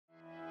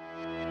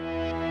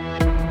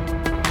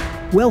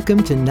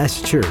Welcome to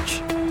Nest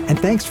Church, and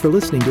thanks for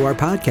listening to our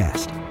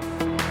podcast.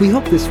 We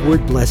hope this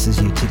word blesses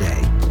you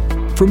today.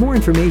 For more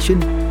information,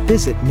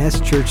 visit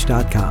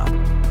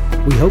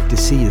nestchurch.com. We hope to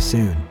see you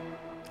soon.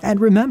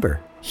 And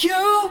remember, you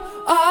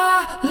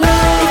are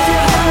loved. If your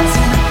heart's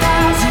in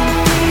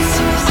 1,000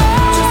 pieces,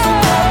 just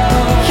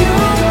remember, you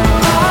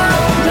are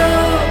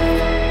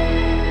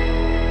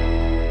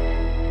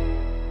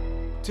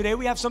loved. Today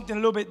we have something a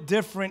little bit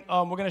different.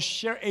 We're going to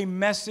share a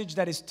message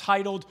that is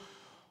titled,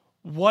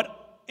 What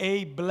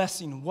a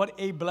Blessing. What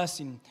a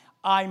Blessing.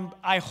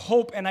 I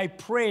hope and I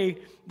pray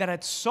that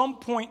at some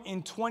point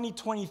in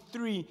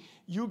 2023,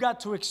 you got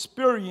to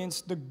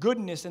experience the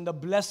goodness and the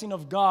blessing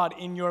of God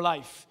in your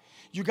life.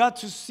 You got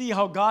to see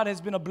how God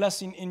has been a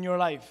blessing in your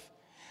life.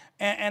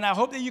 And I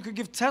hope that you could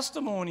give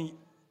testimony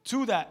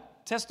to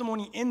that,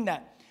 testimony in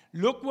that.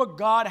 Look what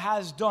God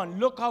has done.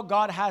 Look how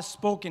God has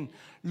spoken.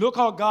 Look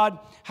how God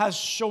has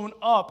shown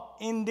up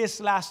in this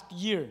last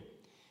year.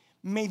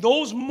 May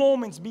those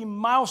moments be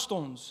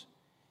milestones.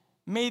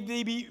 May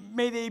they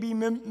be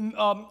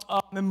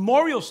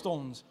memorial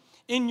stones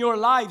in your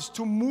lives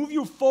to move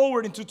you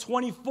forward into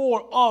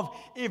 24 of,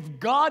 if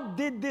God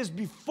did this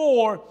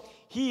before,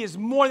 He is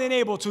more than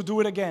able to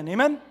do it again.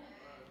 Amen?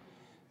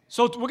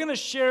 So we're going to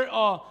share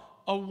a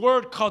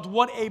word called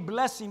What a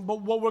Blessing.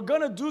 But what we're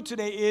going to do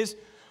today is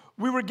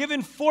we were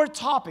given 4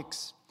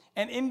 topics.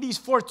 And in these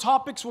 4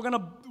 topics, we're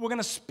going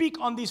to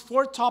speak on these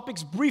 4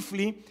 topics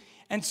briefly.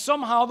 And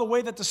somehow the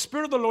way that the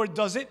Spirit of the Lord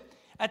does it,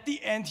 at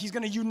the end, He's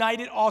going to unite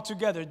it all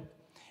together.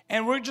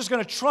 And we're just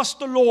going to trust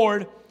the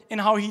Lord in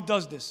how He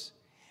does this.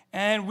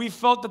 And we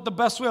felt that the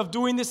best way of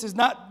doing this is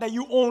not that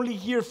you only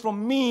hear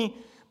from me,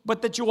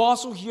 but that you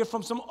also hear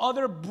from some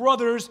other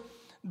brothers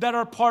that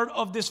are part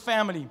of this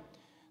family.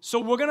 So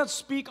we're going to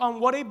speak on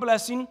what a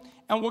blessing,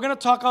 and we're going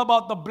to talk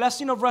about the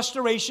blessing of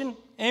restoration.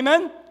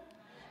 Amen?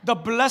 The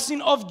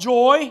blessing of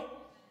joy,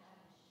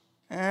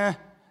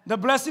 the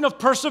blessing of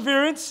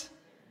perseverance,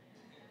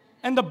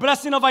 and the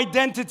blessing of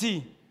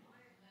identity.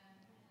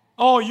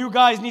 Oh, you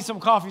guys need some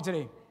coffee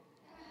today.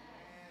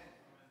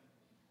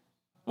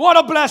 What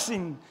a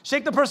blessing.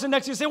 Shake the person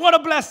next to you and say, what a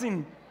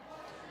blessing.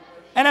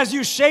 And as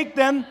you shake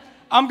them,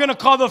 I'm going to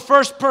call the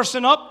first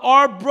person up.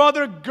 Our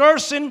brother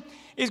Gerson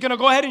is going to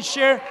go ahead and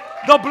share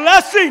the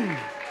blessing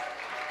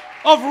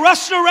of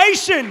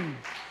restoration.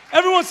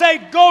 Everyone say,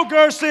 go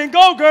Gerson,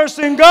 go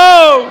Gerson,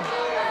 go.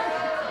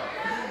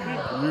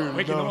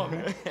 Waking them up.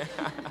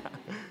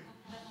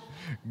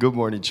 Good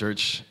morning,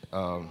 church.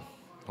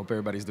 Hope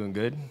everybody's doing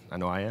good. I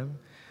know I am.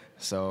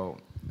 So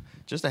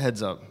just a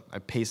heads up, I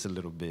pace a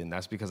little bit, and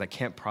that's because I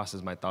can't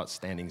process my thoughts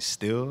standing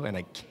still, and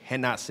I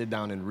cannot sit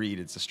down and read.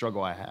 It's a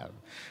struggle I have,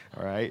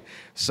 all right?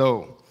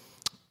 So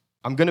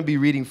I'm going to be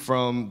reading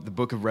from the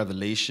book of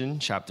Revelation,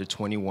 chapter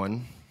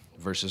 21,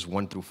 verses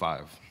 1 through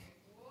 5.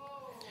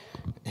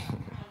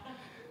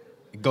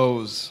 It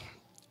goes,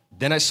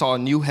 Then I saw a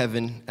new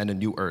heaven and a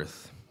new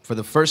earth, for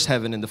the first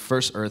heaven and the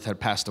first earth had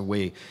passed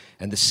away,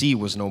 and the sea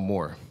was no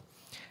more.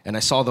 And I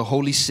saw the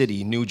holy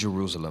city, New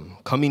Jerusalem,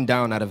 coming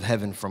down out of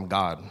heaven from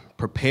God,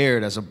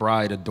 prepared as a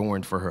bride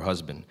adorned for her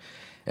husband.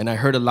 And I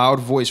heard a loud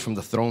voice from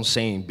the throne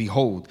saying,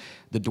 Behold,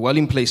 the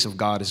dwelling place of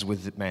God is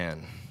with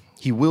man.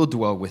 He will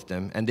dwell with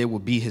them, and they will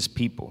be his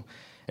people.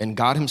 And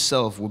God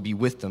himself will be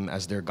with them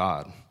as their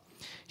God.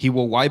 He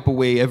will wipe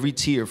away every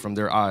tear from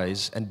their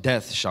eyes, and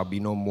death shall be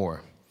no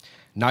more.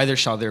 Neither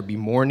shall there be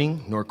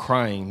mourning, nor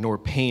crying, nor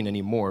pain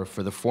any more,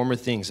 for the former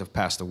things have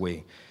passed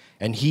away.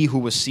 And he who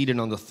was seated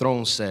on the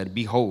throne said,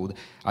 Behold,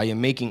 I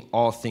am making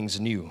all things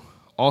new.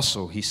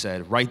 Also, he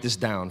said, Write this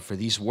down, for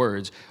these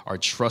words are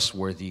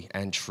trustworthy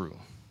and true.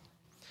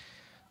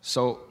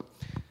 So,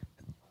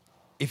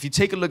 if you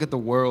take a look at the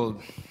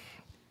world,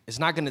 it's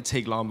not going to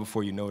take long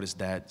before you notice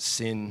that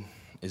sin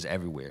is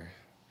everywhere.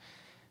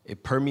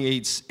 It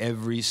permeates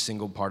every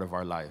single part of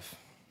our life,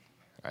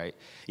 right?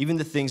 Even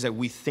the things that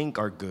we think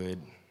are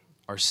good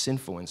are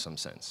sinful in some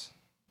sense,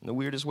 in the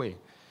weirdest way.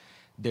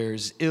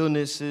 There's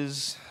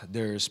illnesses,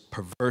 there's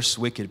perverse,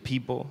 wicked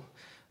people,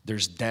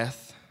 there's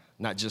death,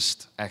 not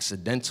just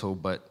accidental,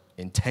 but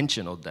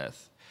intentional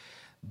death.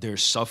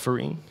 There's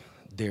suffering,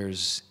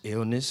 there's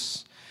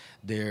illness,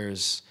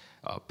 there's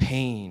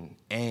pain,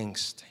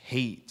 angst,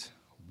 hate,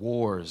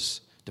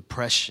 wars,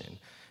 depression.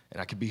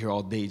 And I could be here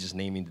all day just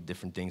naming the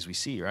different things we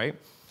see, right?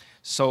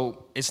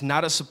 So it's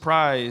not a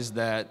surprise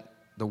that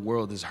the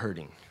world is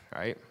hurting,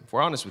 right? If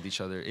we're honest with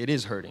each other, it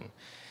is hurting.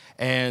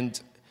 And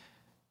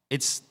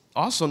it's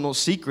also no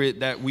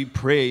secret that we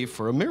pray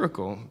for a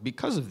miracle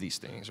because of these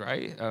things,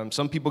 right?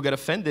 Some people get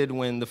offended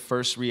when the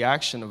first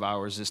reaction of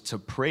ours is to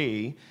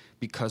pray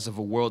because of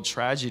a world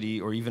tragedy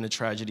or even a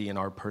tragedy in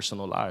our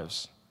personal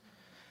lives.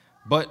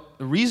 But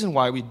the reason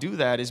why we do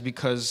that is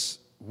because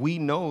we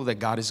know that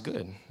God is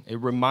good. It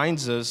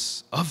reminds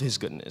us of his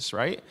goodness,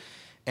 right?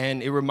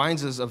 And it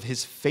reminds us of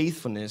his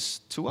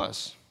faithfulness to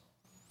us.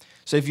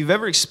 So if you've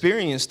ever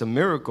experienced a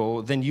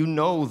miracle, then you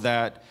know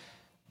that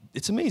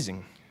it's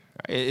amazing.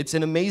 It's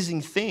an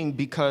amazing thing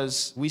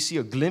because we see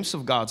a glimpse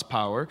of God's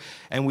power,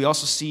 and we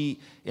also see,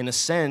 in a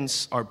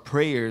sense, our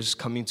prayers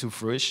coming to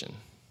fruition.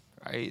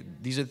 right?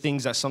 These are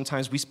things that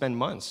sometimes we spend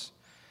months.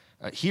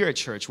 Here at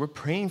church, we're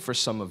praying for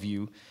some of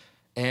you,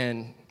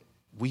 and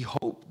we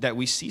hope that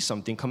we see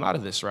something come out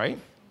of this, right?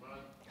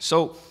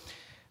 So,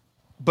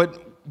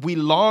 but we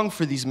long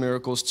for these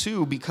miracles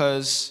too,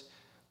 because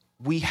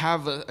we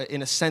have,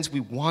 in a sense,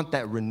 we want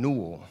that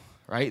renewal,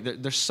 right?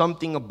 There's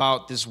something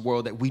about this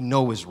world that we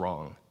know is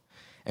wrong,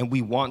 and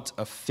we want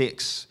a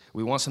fix.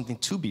 We want something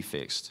to be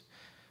fixed,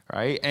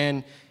 right?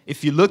 And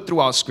if you look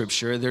throughout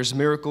Scripture, there's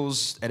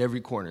miracles at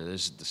every corner.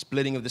 There's the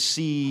splitting of the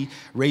sea,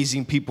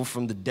 raising people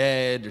from the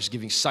dead. There's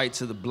giving sight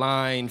to the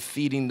blind,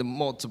 feeding the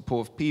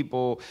multiple of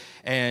people.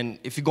 And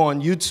if you go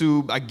on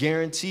YouTube, I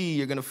guarantee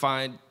you're going to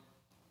find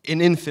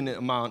an infinite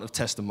amount of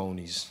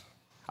testimonies.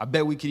 I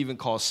bet we could even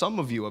call some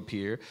of you up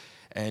here,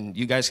 and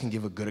you guys can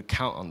give a good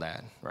account on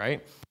that,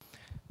 right?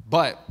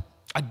 But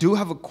I do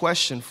have a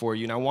question for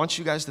you, and I want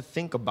you guys to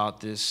think about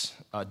this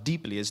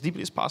deeply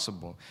as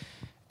possible.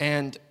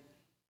 And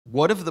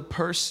what if the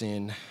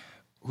person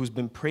who's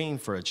been praying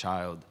for a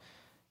child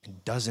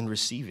and doesn't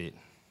receive it,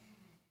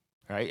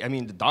 right? I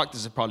mean, the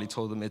doctors have probably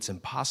told them it's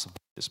impossible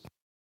at this point.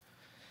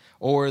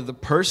 Or the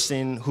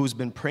person who's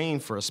been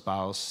praying for a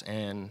spouse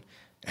and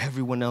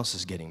everyone else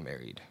is getting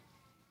married,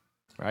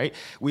 right?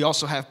 We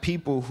also have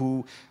people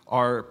who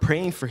are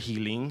praying for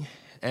healing,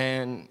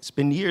 and it's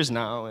been years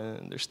now,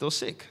 and they're still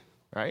sick,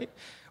 right?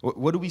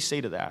 What do we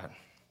say to that,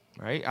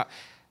 right?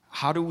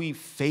 How do we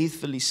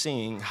faithfully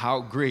sing how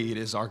great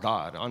is our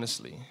God,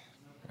 honestly,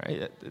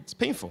 right? It's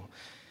painful.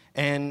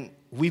 And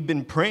we've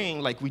been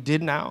praying like we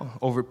did now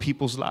over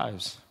people's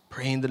lives,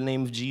 praying the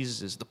name of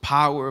Jesus, the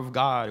power of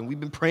God, and we've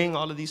been praying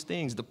all of these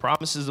things, the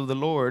promises of the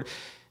Lord,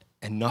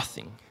 and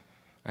nothing,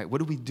 right? What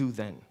do we do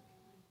then,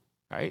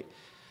 right?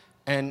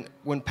 And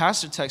when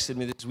Pastor texted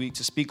me this week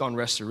to speak on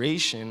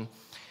restoration,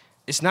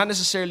 it's not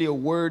necessarily a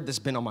word that's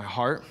been on my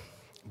heart,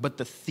 but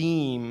the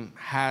theme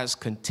has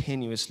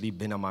continuously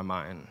been on my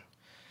mind,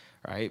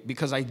 right?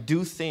 Because I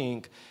do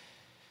think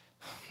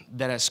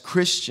that as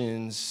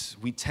Christians,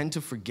 we tend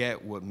to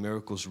forget what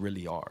miracles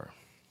really are,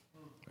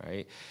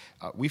 right?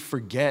 We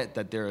forget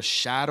that they're a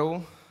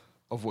shadow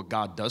of what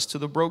God does to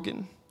the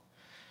broken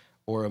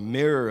or a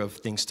mirror of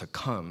things to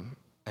come,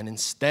 and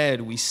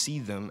instead we see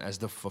them as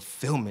the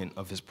fulfillment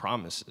of his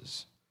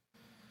promises.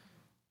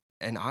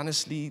 And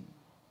honestly,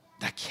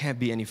 that can't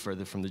be any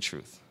further from the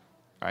truth,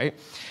 right?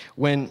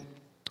 When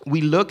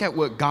we look at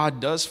what God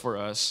does for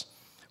us,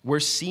 we're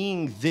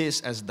seeing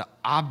this as the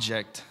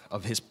object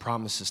of his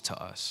promises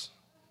to us.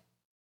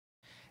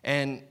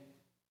 And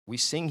we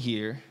sing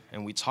here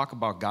and we talk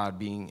about God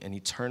being an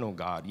eternal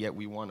God, yet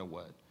we want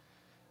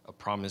a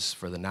promise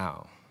for the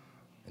now.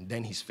 And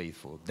then he's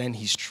faithful, then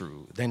he's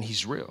true, then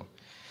he's real.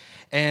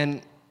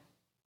 And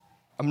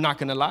I'm not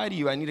gonna lie to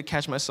you, I need to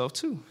catch myself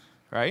too,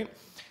 right?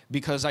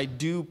 Because I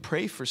do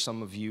pray for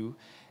some of you,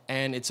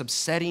 and it's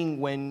upsetting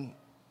when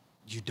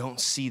you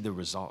don't see the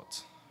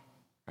result,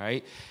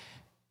 right?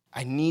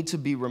 I need to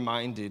be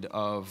reminded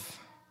of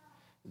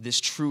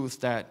this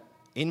truth that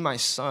in my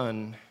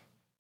son,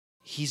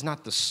 he's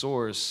not the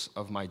source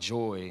of my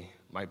joy,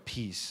 my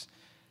peace,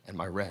 and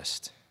my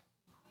rest.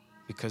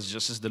 Because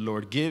just as the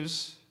Lord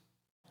gives,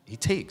 he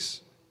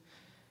takes.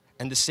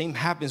 And the same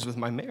happens with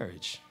my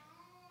marriage.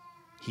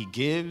 He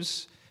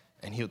gives,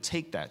 and he'll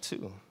take that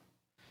too.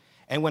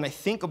 And when I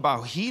think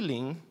about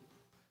healing,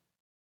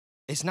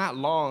 it's not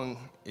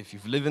long, if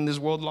you've lived in this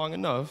world long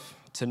enough,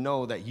 to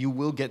know that you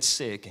will get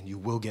sick and you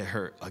will get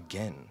hurt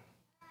again.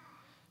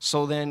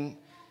 So then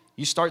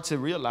you start to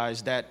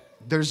realize that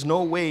there's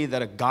no way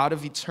that a God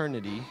of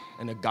eternity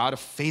and a God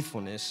of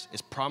faithfulness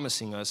is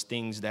promising us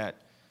things that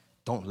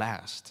don't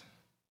last.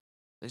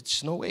 There's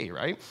just no way,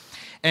 right?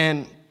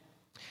 And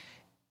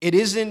it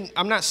isn't,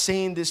 I'm not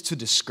saying this to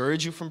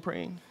discourage you from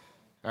praying,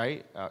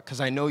 right?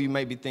 Because I know you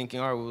might be thinking,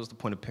 all right, what was the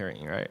point of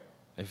praying, right?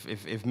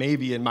 If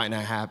maybe it might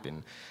not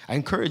happen. I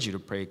encourage you to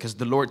pray because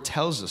the Lord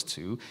tells us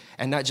to,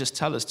 and not just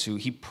tell us to,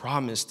 he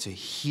promised to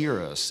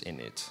hear us in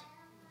it,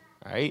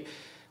 right?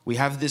 We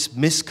have this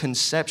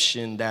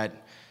misconception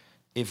that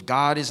if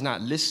God is not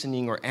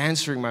listening or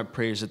answering my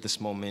prayers at this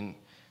moment,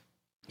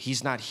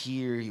 he's not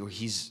here or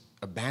he's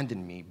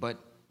abandoned me, but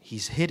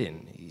he's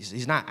hidden.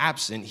 He's not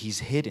absent, he's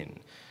hidden.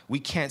 We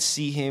can't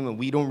see him, and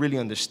we don't really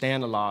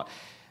understand a lot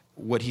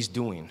what he's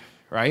doing,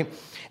 right?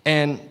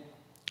 And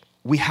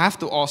we have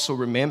to also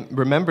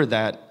remember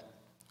that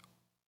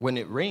when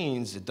it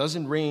rains, it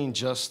doesn't rain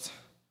just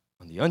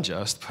on the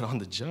unjust, but on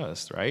the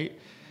just, right?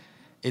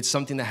 It's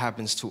something that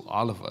happens to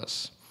all of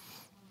us.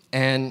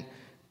 And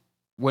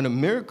when a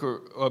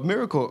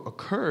miracle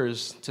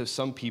occurs to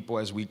some people,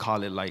 as we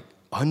call it, like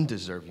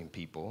undeserving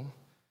people,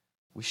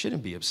 we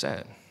shouldn't be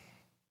upset,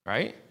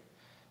 right?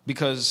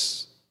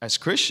 Because as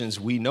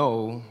Christians, we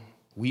know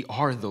we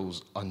are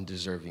those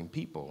undeserving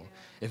people.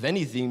 If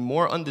anything,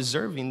 more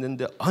undeserving than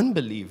the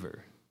unbeliever,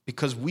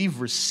 because we've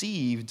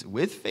received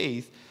with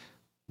faith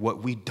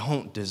what we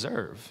don't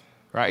deserve,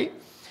 right?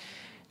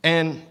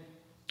 And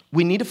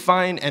we need to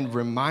find and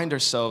remind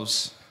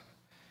ourselves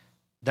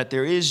that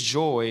there is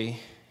joy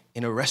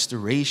in a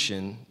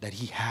restoration that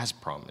he has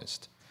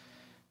promised.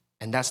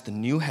 And that's the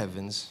new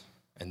heavens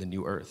and the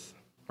new earth,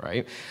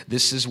 right?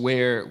 This is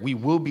where we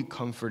will be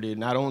comforted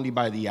not only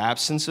by the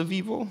absence of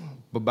evil,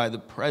 but by the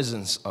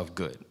presence of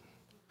good,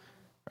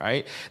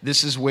 right?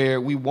 This is where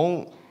we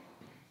won't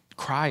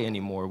cry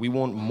anymore. We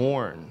won't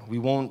mourn. We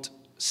won't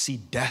see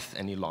death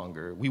any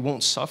longer. We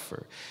won't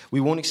suffer.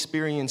 We won't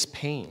experience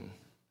pain,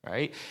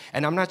 right?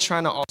 And I'm not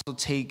trying to also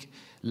take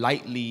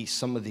lightly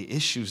some of the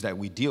issues that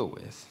we deal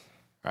with,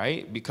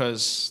 right?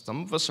 Because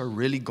some of us are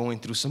really going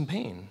through some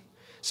pain.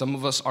 Some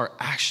of us are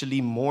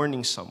actually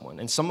mourning someone.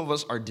 And some of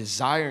us are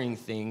desiring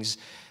things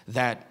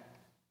that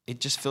it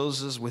just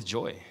fills us with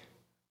joy.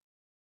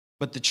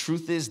 But the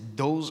truth is,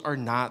 those are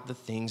not the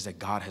things that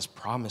God has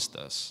promised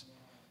us.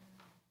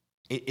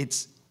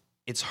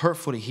 It's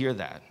hurtful to hear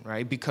that,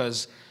 right?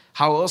 Because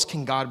how else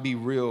can God be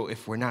real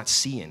if we're not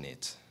seeing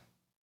it,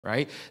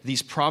 right?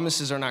 These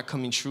promises are not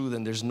coming true,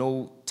 then there's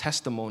no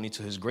testimony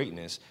to his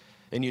greatness.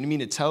 And you mean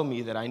to tell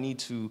me that I need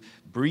to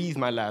breathe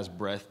my last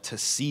breath to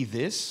see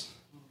this?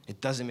 It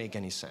doesn't make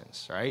any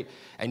sense, right?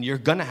 And you're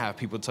going to have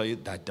people tell you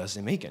that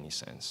doesn't make any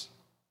sense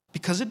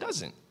because it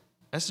doesn't.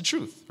 That's the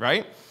truth,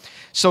 right?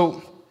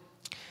 So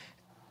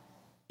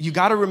you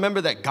got to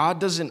remember that God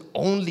doesn't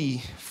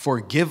only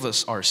forgive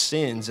us our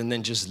sins and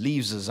then just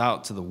leaves us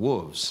out to the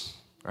wolves,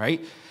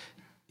 right?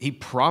 He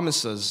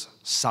promises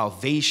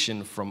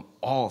salvation from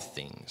all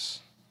things,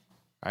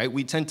 right?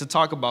 We tend to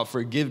talk about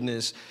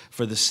forgiveness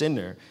for the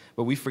sinner,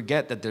 but we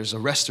forget that there's a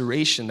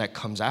restoration that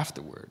comes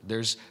afterward.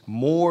 There's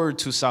more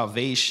to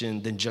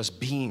salvation than just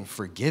being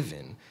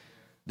forgiven.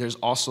 There's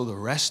also the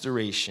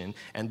restoration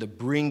and the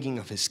bringing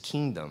of his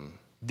kingdom.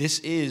 This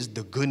is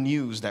the good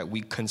news that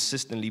we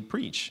consistently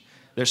preach.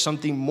 There's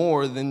something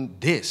more than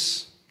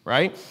this,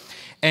 right?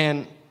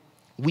 And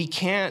we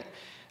can't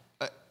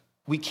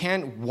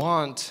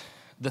want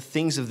the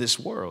things of this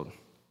world,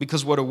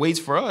 because what awaits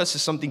for us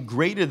is something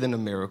greater than a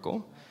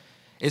miracle.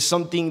 It's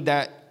something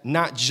that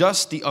not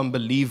just the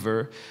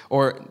unbeliever,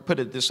 or put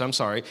it this way, I'm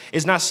sorry,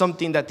 it's not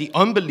something that the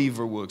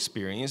unbeliever will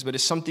experience, but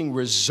it's something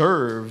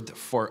reserved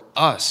for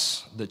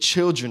us, the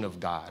children of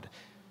God,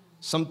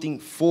 something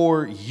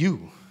for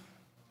you.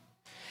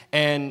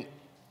 And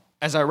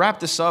as I wrap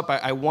this up,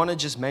 I want to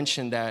just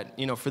mention that,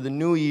 for the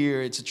new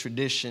year, it's a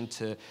tradition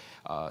to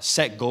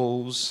set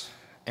goals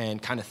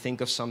and kind of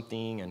think of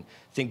something and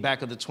think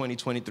back of the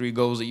 2023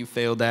 goals that you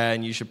failed at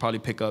and you should probably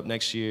pick up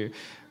next year,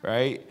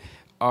 right?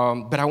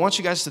 But I want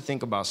you guys to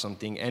think about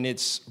something, and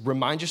it's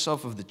remind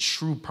yourself of the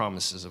true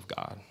promises of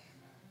God,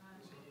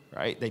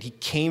 right? That he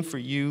came for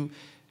you,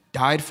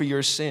 died for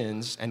your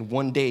sins, and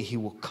one day he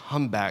will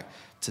come back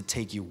to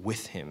take you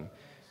with him.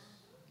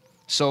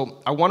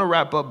 So I want to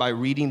wrap up by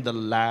reading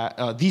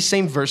these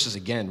same verses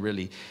again,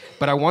 really.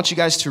 But I want you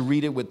guys to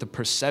read it with the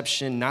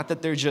perception, not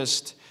that they're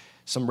just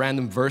some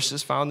random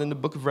verses found in the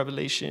book of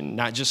Revelation,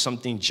 not just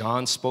something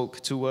John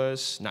spoke to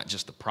us, not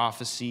just a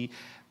prophecy,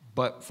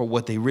 but for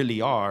what they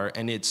really are,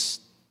 and it's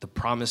the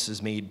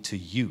promises made to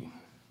you.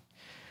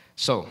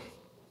 So,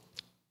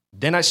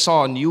 then I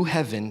saw a new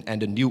heaven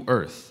and a new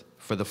earth,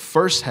 for the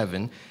first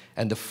heaven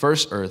and the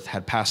first earth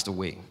had passed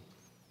away,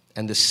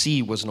 and the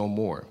sea was no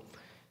more.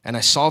 And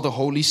I saw the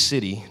holy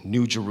city,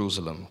 New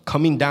Jerusalem,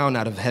 coming down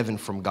out of heaven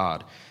from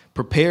God,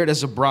 prepared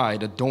as a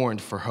bride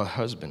adorned for her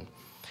husband.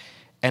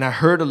 And I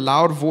heard a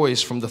loud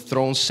voice from the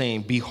throne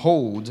saying,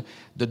 "Behold,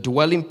 the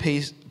dwelling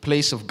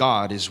place of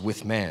God is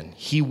with man.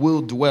 He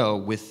will dwell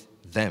with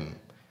them."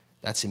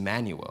 That's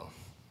Emmanuel.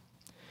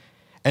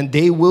 "And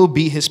they will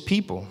be his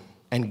people,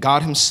 and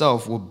God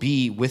himself will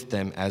be with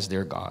them as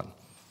their God.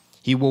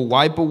 He will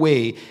wipe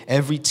away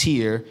every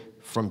tear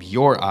from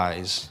your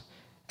eyes,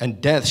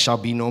 and death shall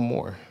be no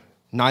more.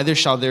 Neither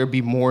shall there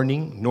be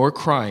mourning, nor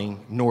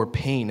crying, nor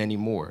pain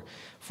anymore,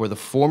 for the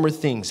former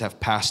things have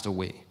passed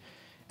away.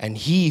 And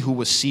he who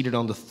was seated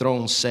on the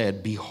throne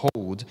said,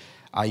 'Behold,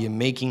 I am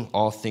making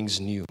all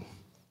things new.'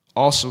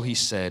 Also he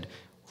said,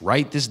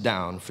 'Write this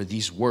down, for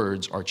these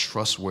words are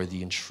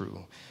trustworthy and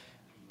true.'"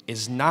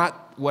 It's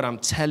not what I'm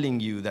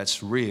telling you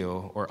that's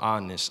real or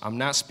honest. I'm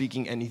not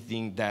speaking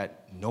anything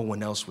that no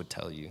one else would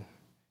tell you.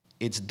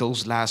 It's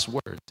those last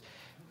words.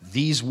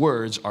 These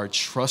words are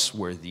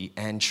trustworthy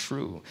and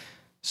true.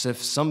 So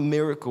if some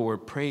miracle or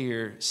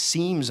prayer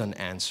seems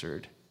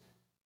unanswered,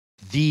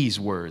 these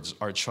words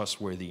are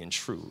trustworthy and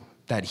true,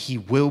 that he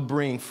will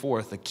bring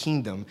forth a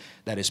kingdom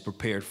that is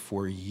prepared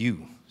for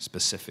you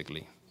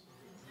specifically.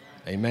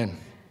 Amen.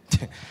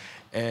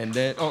 And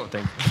then,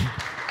 thank you.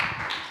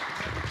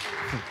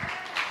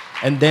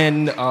 And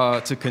then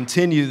to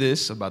continue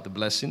this about the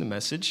blessing, the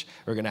message,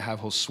 we're going to have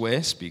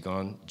Josue speak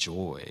on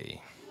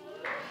joy.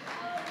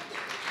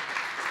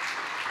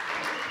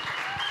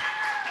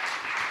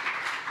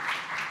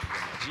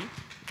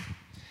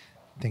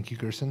 Thank you,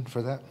 Gerson,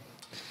 for that.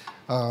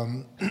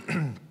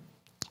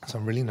 So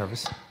I'm really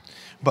nervous.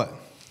 But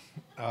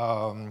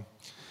to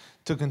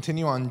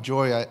continue on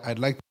joy, I'd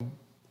like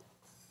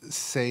to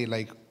say,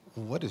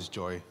 what is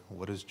joy?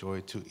 What is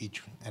joy to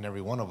each and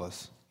every one of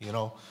us? We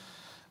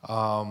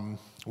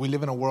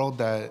live in a world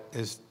that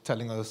is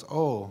telling us,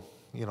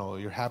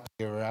 you're happy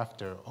ever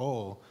after.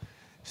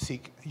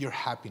 seek your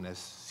happiness.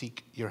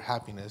 Seek your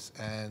happiness.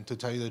 And to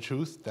tell you the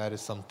truth, that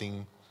is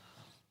something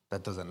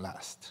that doesn't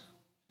last.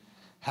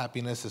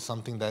 Happiness is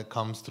something that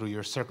comes through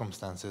your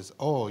circumstances.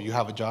 Oh, you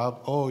have a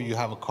job. Oh, you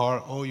have a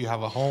car. Oh, you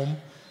have a home.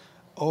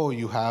 Oh,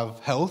 you have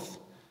health.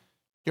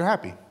 You're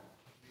happy.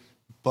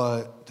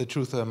 But the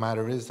truth of the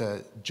matter is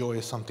that joy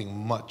is something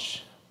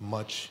much,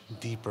 much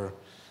deeper.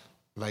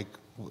 Like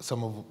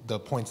some of the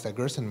points that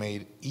Gerson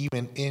made,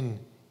 even in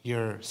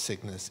your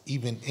sickness,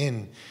 even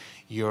in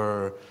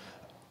your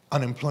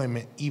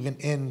unemployment, even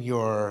in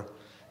your,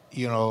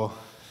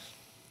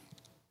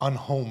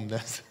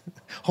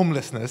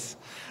 homelessness,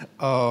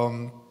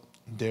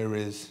 there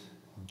is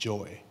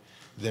joy.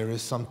 There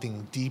is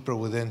something deeper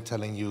within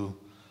telling you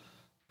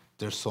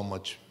there's so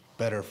much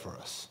better for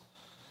us.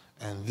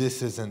 And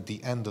this isn't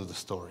the end of the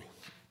story,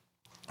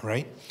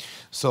 right?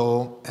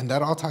 So, and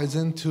that all ties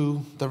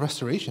into the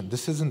restoration.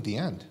 This isn't the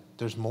end.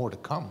 There's more to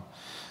come.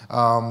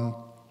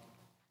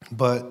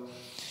 But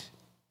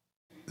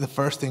the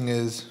first thing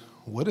is,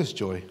 what is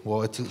joy?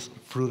 Well, it's a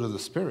fruit of the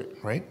Spirit,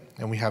 right?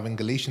 And we have in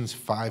Galatians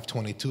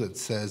 5:22, it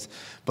says,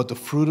 but the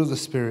fruit of the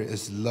Spirit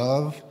is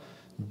love,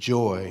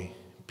 joy,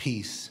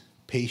 peace,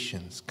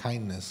 patience,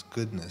 kindness,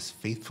 goodness,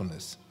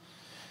 faithfulness,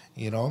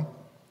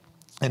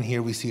 And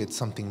here we see it's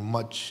something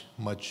much,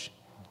 much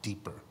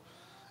deeper.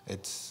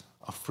 It's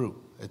a fruit.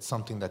 It's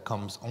something that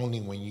comes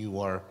only when you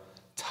are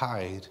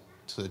tied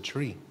to the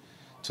tree,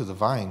 to the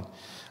vine.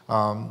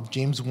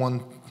 James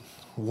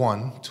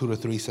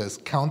 1:2-3 says,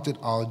 count it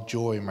all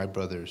joy, my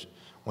brothers,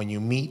 when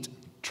you meet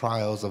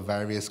trials of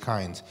various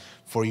kinds,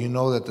 for you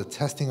know that the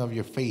testing of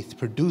your faith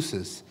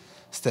produces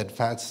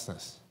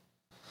steadfastness.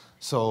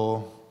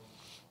 So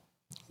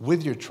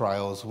with your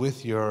trials,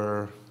 with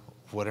your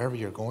whatever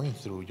you're going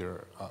through,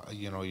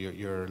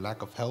 your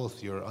lack of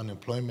health, your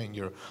unemployment,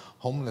 your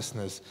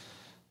homelessness,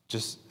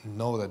 just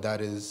know that that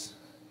is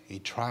a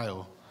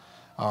trial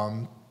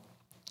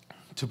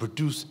to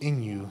produce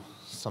in you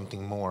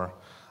something more.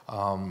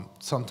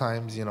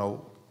 Sometimes,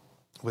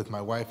 with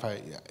my wife,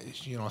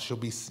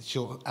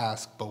 she'll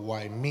ask, but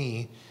why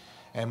me?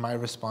 And my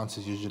response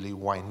is usually,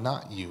 why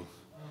not you?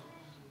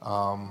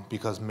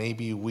 Because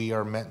maybe we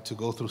are meant to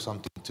go through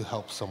something to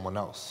help someone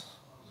else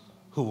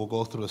who will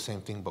go through the same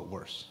thing but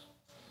worse.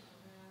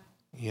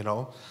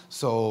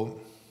 So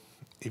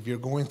if you're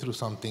going through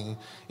something,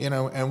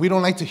 and we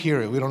don't like to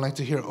hear it. We don't like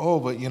to hear, oh,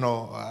 but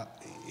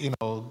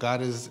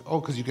God is,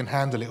 because you can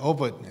handle it. Oh,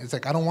 but it's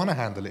like, I don't want to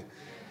handle it.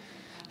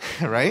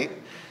 Right?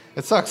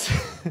 It sucks.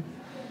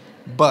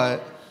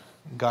 But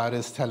God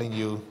is telling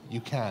you,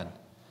 you can.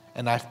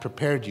 And I've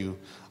prepared you.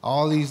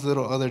 All these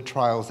little other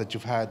trials that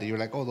you've had that you're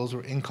like, oh, those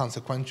were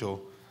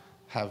inconsequential,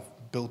 have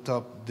built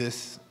up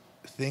this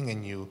thing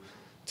in you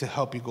to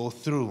help you go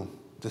through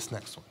this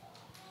next one.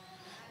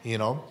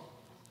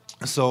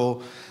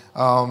 So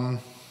 2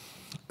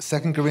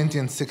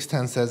 Corinthians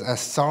 6:10 says, as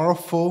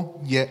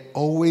sorrowful yet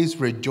always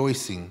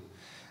rejoicing,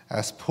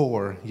 as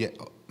poor yet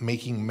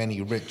making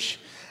many rich,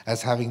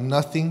 as having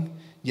nothing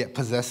yet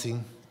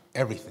possessing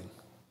everything.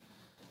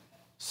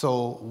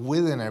 So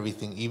within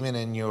everything, even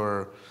in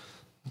your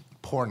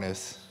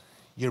poorness,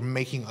 you're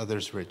making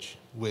others rich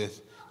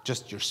with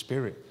just your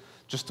spirit,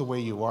 just the way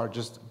you are,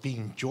 just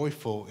being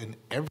joyful in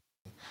everything,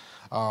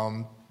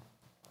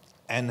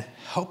 and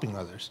helping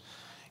others.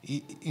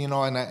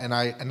 And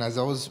as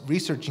I was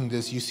researching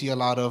this, you see a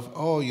lot of,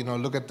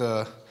 look at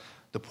the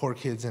poor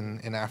kids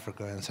in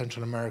Africa and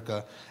Central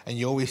America, and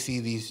you always see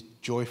these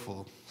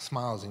joyful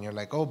smiles, and you're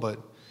like,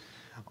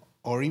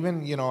 or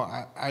even,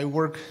 I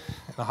work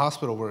in a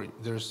hospital where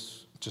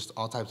there's just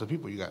all types of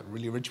people. You got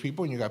really rich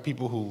people, and you got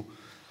people who,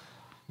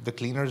 the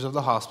cleaners of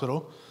the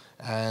hospital,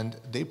 and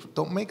they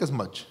don't make as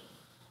much,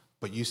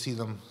 but you see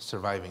them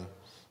surviving.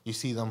 You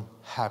see them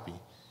happy.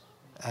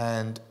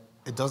 And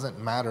it doesn't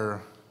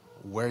matter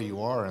where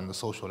you are in the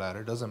social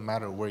ladder. It doesn't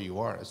matter where you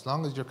are. As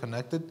long as you're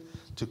connected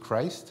to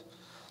Christ,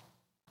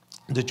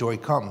 the joy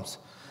comes.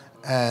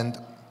 And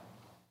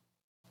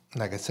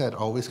like I said,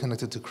 always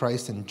connected to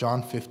Christ. In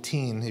John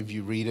 15, if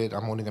you read it,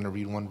 I'm only going to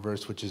read one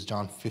verse, which is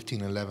John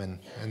 15:11.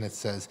 And it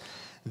says,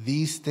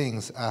 these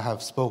things I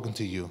have spoken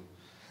to you,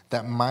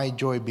 that my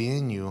joy be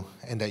in you,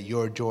 and that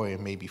your joy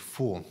may be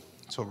full.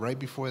 So right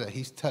before that,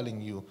 he's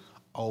telling you,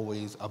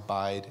 always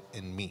abide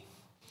in me.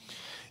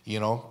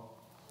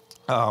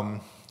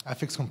 I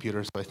fix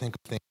computers, so I think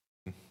of things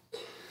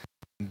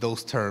in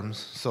those terms.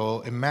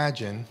 So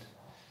imagine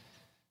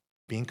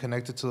being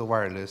connected to the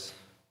wireless,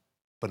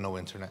 but no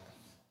internet.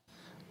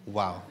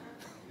 Wow.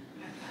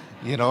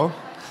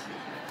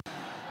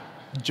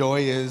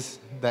 Joy is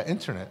that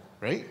internet,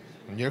 right?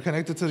 When you're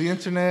connected to the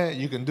internet,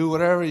 you can do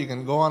whatever, you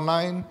can go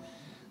online.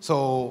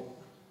 So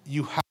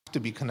you have to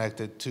be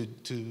connected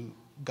to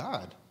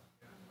God.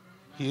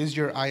 He is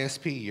your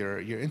ISP,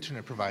 your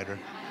internet provider,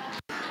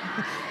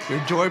 your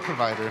joy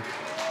provider.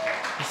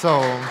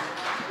 So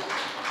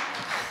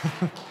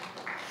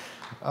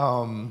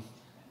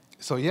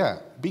yeah,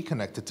 be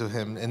connected to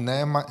him. In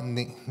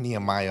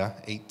Nehemiah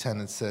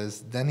 8:10 it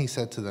says, then he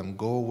said to them,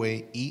 go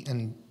away, eat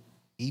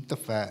the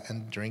fat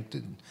and drink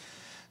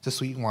to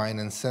sweet wine,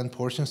 and send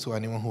portions to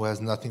anyone who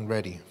has nothing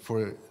ready,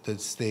 for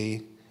this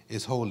day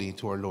is holy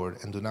to our Lord,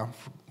 and do not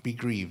be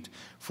grieved,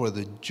 for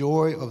the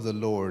joy of the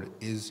Lord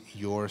is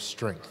your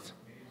strength.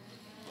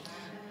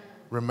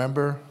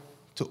 Remember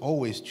to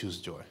always choose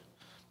joy,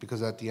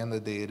 because at the end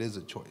of the day, it is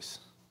a choice.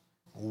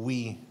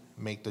 We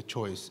make the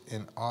choice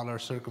in all our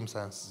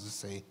circumstances to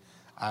say,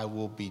 I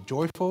will be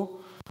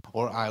joyful,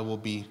 or I will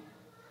be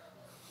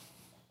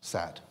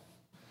sad.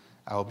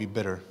 I will be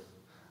bitter.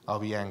 I'll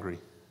be angry.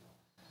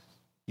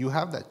 You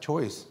have that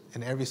choice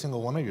in every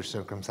single one of your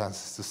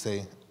circumstances to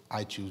say,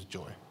 I choose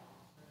joy.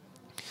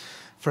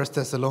 1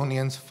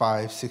 Thessalonians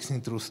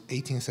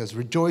 5:16-18 says,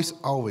 rejoice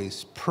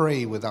always,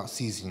 pray without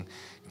ceasing.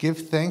 Give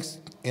thanks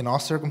in all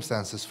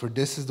circumstances, for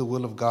this is the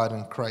will of God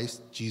in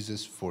Christ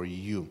Jesus for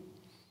you.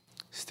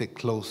 Stick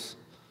close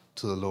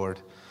to the Lord.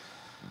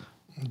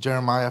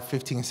 Jeremiah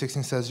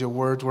 15:16 says, your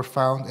words were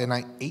found, and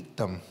I ate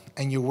them.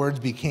 And your words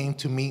became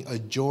to me a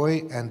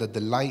joy and the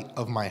delight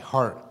of my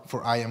heart,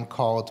 for I am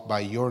called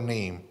by your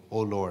name, O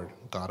Lord,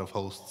 God of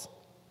hosts.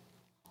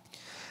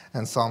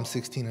 And Psalm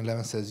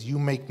 16:11 says, you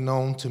make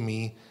known to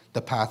me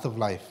the path of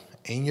life.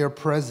 In your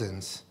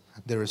presence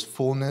there is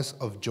fullness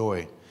of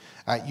joy.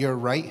 At your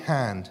right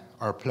hand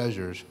are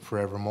pleasures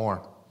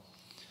forevermore.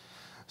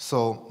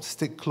 So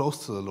stick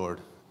close to the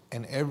Lord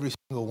in every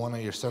single one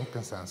of your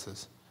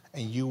circumstances,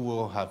 and you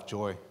will have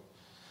joy.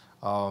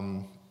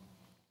 And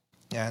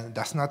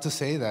that's not to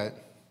say that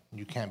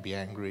you can't be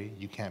angry,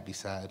 you can't be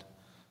sad.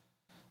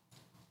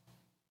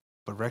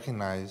 But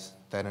recognize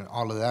that in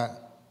all of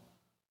that,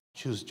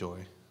 choose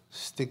joy,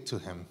 stick to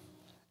him,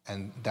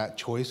 and that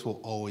choice will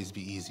always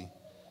be easy.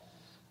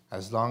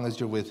 As long as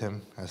you're with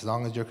him, as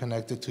long as you're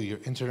connected to your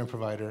internet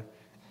provider,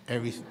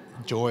 every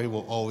joy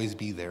will always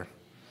be there.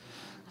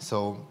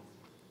 So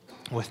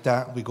with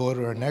that, we go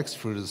to our next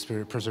fruit of the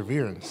Spirit,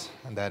 perseverance,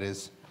 and that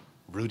is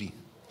Rudy.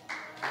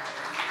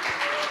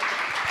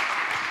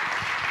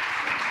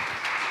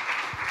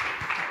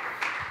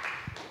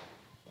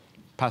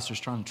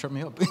 Pastor's trying to trip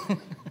me up.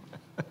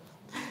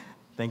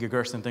 Thank you,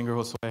 Gerson. Thank you,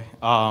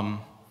 Josue.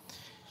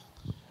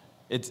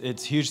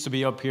 It's huge to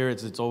be up here.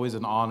 It's always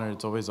an honor.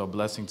 It's always a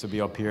blessing to be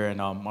up here. And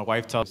my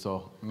wife tells me,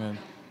 so I'm going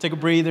to take a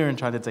breather and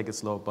try to take it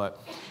slow. But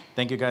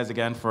thank you guys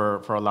again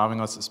for allowing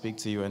us to speak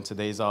to you. And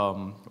today's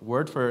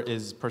word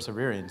is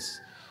perseverance.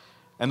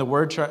 And the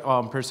word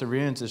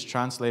perseverance is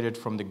translated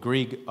from the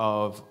Greek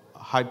of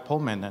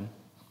hypomenon.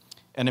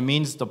 And it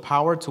means the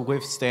power to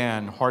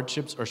withstand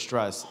hardships or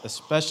stress,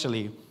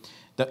 especially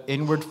the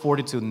inward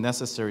fortitude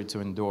necessary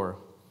to endure.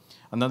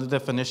 Another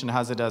definition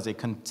has it as a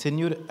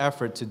continued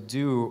effort to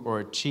do or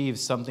achieve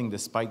something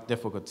despite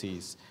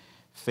difficulties,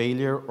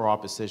 failure, or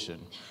opposition.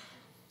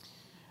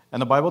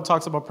 And the Bible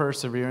talks about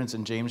perseverance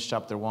in James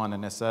chapter 1,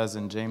 and it says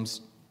in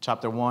James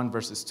chapter 1,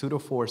 verses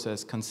 2-4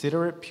 says,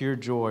 consider it pure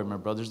joy, my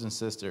brothers and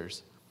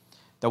sisters,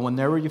 that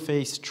whenever you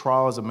face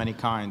trials of many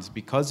kinds,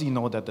 because you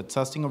know that the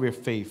testing of your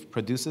faith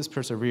produces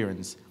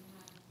perseverance,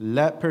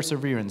 let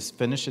perseverance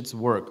finish its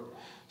work,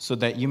 so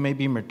that you may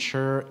be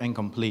mature and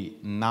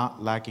complete,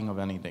 not lacking of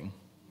anything.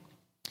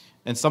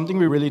 And something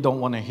we really don't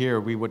want to hear,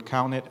 we would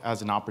count it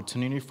as an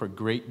opportunity for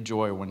great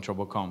joy when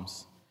trouble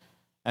comes.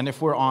 And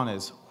if we're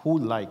honest, who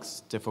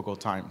likes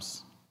difficult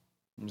times?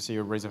 Let me see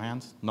you raise your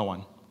hands. No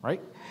one, right?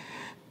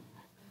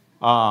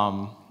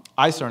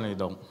 I certainly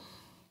don't.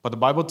 But the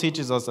Bible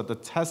teaches us that the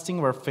testing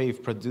of our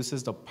faith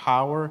produces the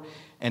power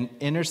and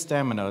inner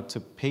stamina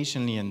to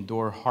patiently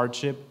endure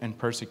hardship and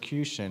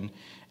persecution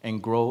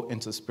and grow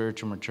into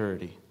spiritual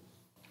maturity.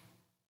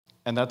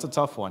 And that's a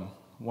tough one.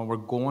 When we're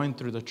going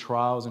through the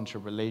trials and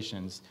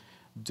tribulations,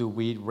 do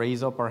we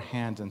raise up our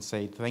hands and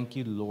say, thank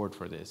you, Lord,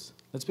 for this?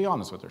 Let's be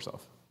honest with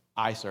ourselves.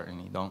 I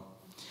certainly don't.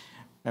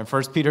 In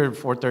 1 Peter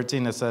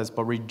 4:13, it says,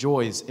 but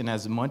rejoice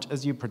inasmuch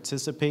as you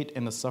participate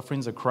in the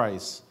sufferings of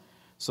Christ,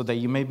 so that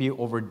you may be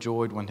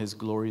overjoyed when his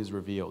glory is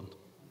revealed.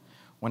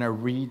 When I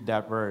read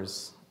that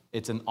verse,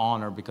 it's an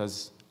honor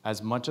because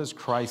as much as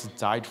Christ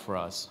died for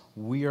us,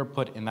 we are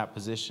put in that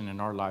position in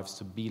our lives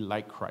to be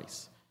like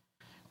Christ.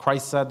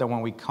 Christ said that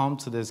when we come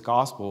to this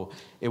gospel,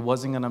 it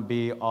wasn't going to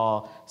be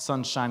all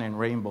sunshine and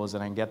rainbows.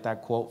 And I get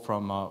that quote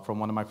from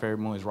one of my favorite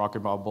movies, Rocky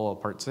Balboa,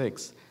 Part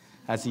 6,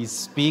 as he's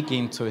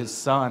speaking to his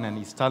son and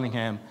he's telling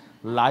him,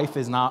 life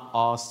is not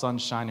all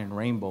sunshine and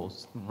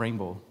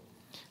rainbow.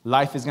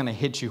 Life is going to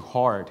hit you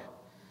hard.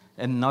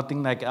 And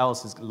nothing like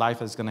else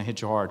life is going to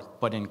hit you hard.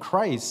 But in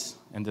Christ,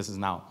 and this is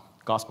now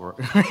gospel,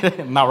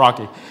 not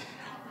Rocky,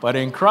 but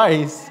in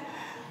Christ,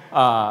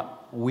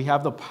 we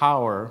have the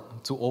power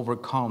to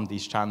overcome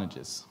these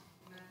challenges.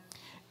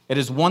 It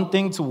is one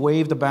thing to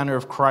wave the banner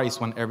of Christ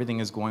when everything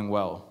is going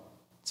well.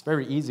 It's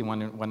very easy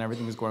when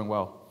everything is going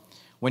well.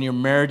 When your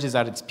marriage is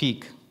at its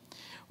peak,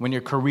 when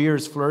your career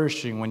is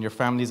flourishing, when your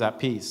family is at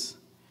peace,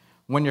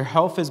 when your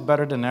health is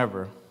better than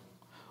ever.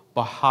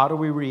 But how do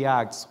we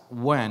react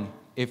when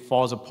it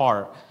falls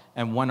apart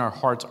and when our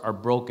hearts are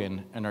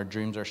broken and our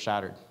dreams are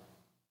shattered?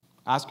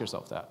 Ask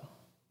yourself that.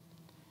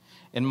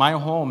 In my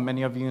home,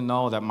 many of you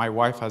know that my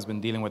wife has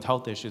been dealing with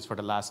health issues for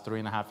the last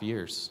 3.5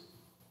 years.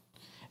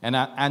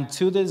 And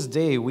to this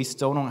day, we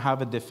still don't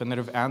have a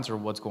definitive answer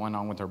of what's going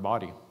on with her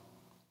body.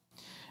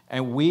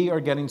 And we are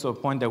getting to a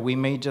point that we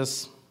may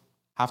just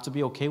have to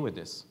be okay with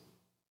this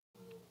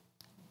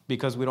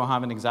because we don't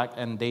have an exact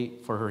end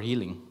date for her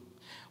healing.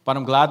 But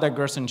I'm glad that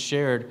Gerson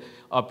shared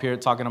up here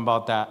talking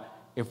about that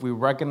if we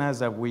recognize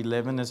that we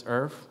live in this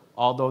earth,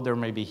 although there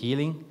may be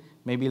healing,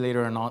 maybe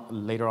later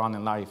on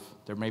in life,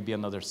 there may be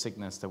another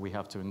sickness that we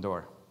have to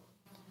endure.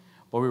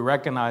 But we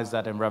recognize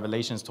that in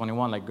Revelations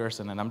 21, like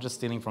Gerson, and I'm just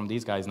stealing from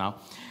these guys now,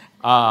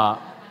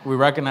 we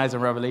recognize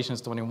in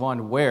Revelations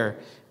 21 where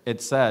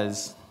it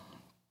says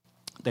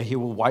that he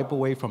will wipe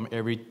away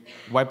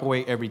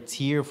every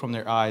tear from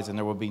their eyes, and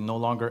there will be no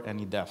longer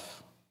any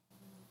death.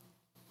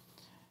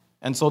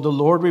 And so the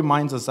Lord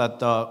reminds us that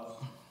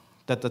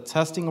the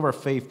testing of our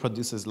faith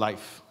produces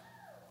life,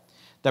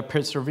 that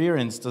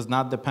perseverance does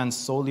not depend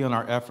solely on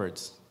our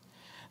efforts,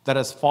 that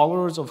as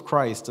followers of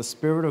Christ, the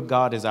Spirit of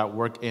God is at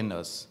work in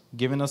us,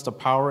 giving us the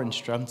power and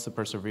strength to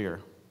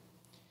persevere.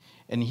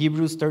 In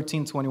Hebrews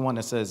 13:21,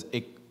 it says,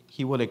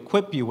 He will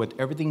equip you with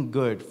everything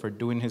good for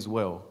doing His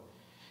will,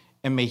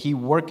 and may He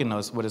work in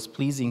us what is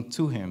pleasing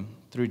to Him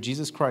through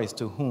Jesus Christ,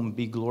 to whom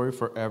be glory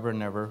forever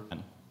and ever.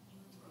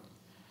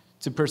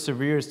 To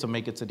persevere is to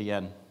make it to the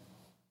end.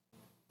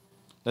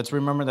 Let's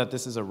remember that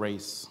this is a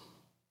race.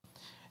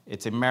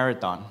 It's a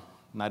marathon,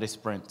 not a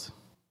sprint.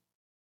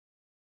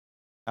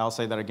 I'll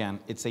say that again.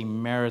 It's a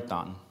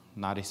marathon,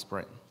 not a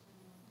sprint.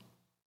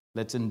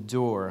 Let's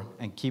endure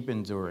and keep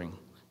enduring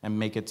and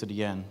make it to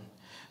the end.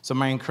 So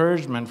my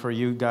encouragement for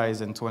you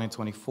guys in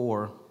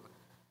 2024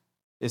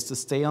 is to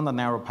stay on the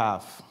narrow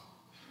path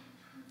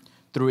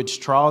through its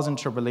trials and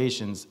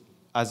tribulations,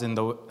 as in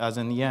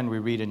the end we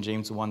read in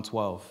James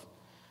 1:12.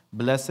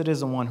 Blessed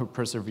is the one who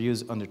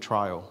perseveres under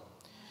trial,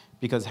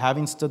 because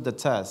having stood the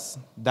test,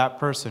 that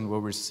person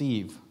will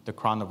receive the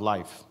crown of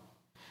life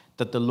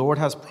that the Lord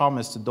has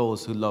promised to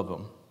those who love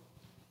Him.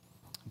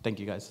 Thank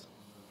you, guys.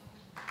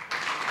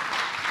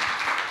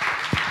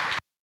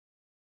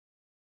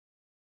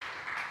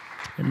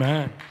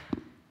 Amen.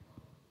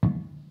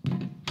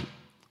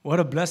 What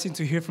a blessing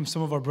to hear from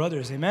some of our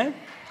brothers. Amen.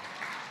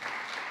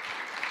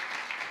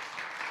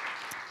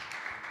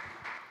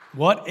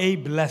 What a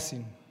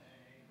blessing.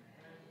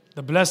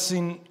 The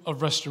blessing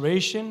of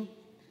restoration,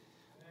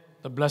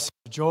 the blessing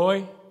of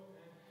joy,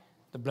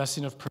 the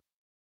blessing of prayer.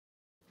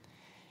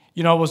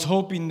 You know, I was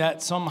hoping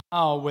that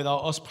somehow, without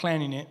us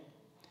planning it,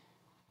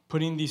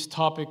 putting these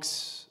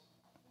topics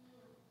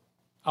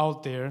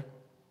out there,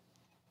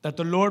 that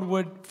the Lord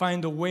would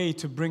find a way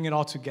to bring it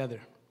all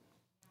together.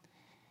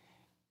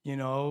 You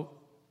know,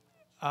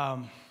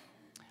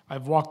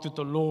 I've walked with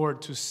the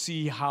Lord to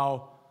see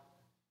how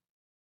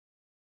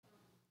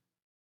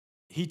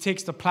He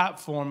takes the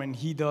platform and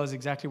He does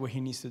exactly what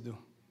He needs to do.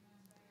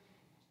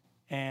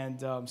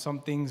 And some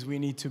things we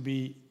need to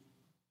be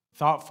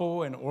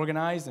thoughtful and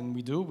organized, and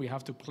we do. We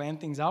have to plan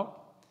things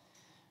out.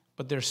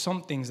 But there's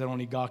some things that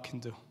only God can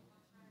do.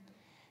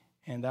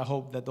 And I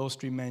hope that those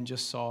three men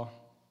just saw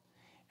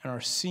and are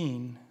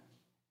seeing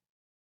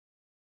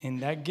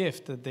in that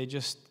gift that they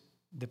just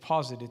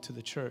deposited to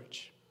the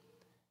church,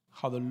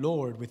 how the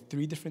Lord, with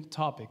three different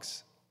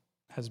topics,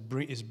 is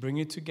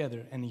bringing it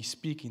together, and He's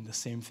speaking the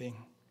same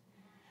thing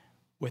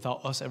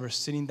without us ever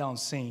sitting down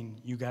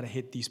saying, you got to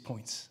hit these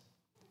points.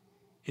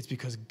 It's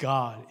because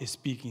God is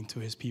speaking to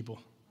His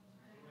people.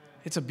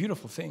 It's a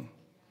beautiful thing.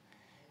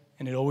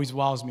 And it always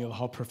wows me of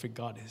how perfect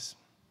God is.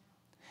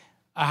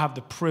 I have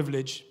the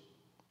privilege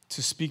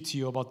to speak to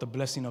you about the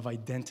blessing of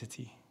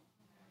identity.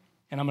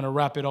 And I'm going to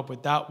wrap it up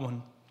with that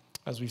one,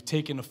 as we've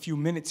taken a few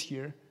minutes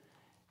here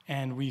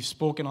and we've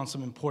spoken on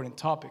some important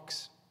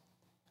topics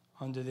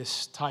under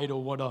this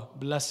title, What a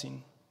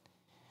Blessing.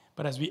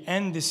 But as we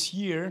end this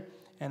year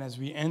and as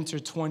we enter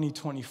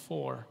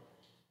 2024,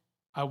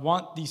 I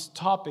want these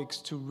topics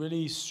to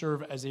really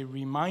serve as a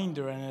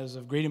reminder and as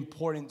of great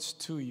importance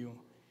to you.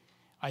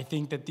 I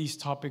think that these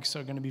topics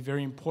are going to be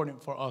very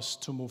important for us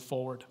to move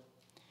forward.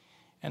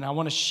 And I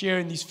want to share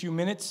in these few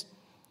minutes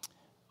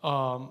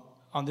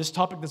on this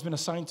topic that's been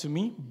assigned to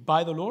me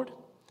by the Lord,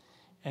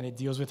 and it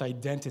deals with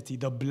identity,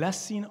 the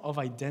blessing of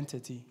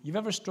identity. You've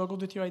ever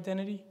struggled with your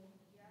identity?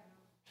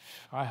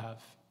 I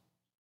have.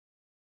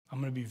 I'm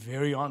going to be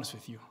very honest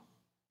with you.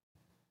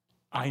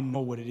 I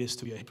know what it is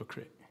to be a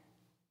hypocrite.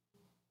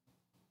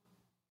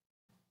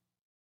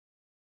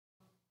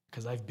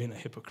 Because I've been a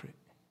hypocrite.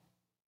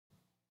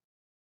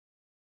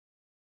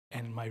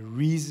 And my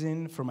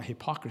reason for my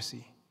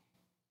hypocrisy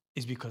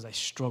is because I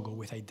struggle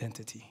with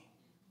identity.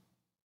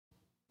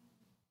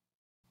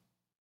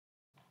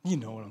 You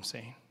know what I'm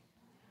saying.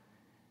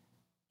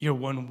 You're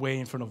one way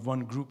in front of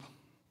one group,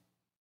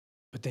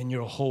 but then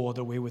you're a whole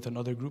other way with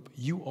another group.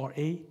 You are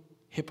a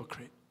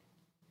hypocrite.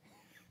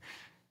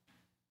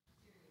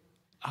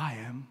 I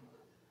am.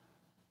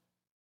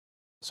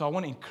 So I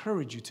want to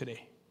encourage you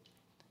today,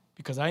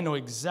 because I know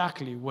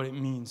exactly what it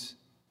means.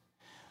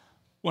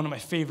 One of my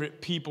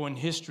favorite people in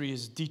history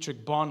is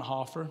Dietrich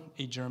Bonhoeffer,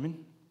 a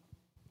German.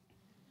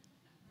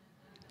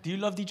 Do you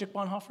love Dietrich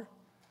Bonhoeffer?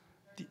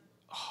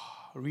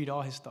 Read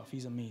all his stuff.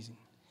 He's amazing.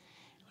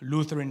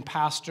 Lutheran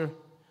pastor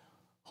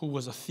who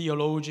was a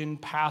theologian,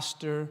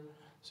 pastor.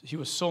 He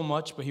was so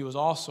much, but he was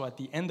also at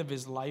the end of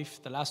his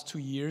life, the last 2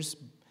 years,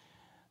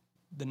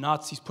 the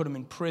Nazis put him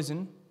in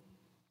prison,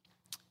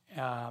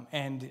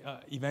 and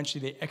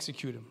eventually they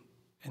executed him,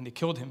 and they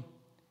killed him.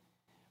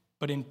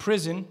 But in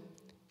prison,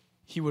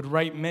 he would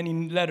write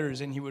many letters,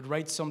 and he would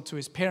write some to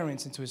his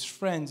parents and to his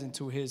friends and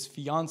to his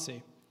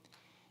fiancée.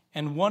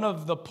 And one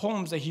of the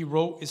poems that he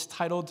wrote is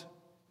titled,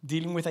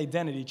 Dealing with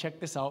Identity. Check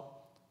this out.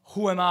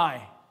 Who am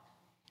I?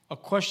 A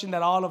question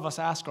that all of us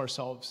ask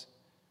ourselves.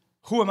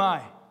 Who am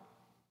I?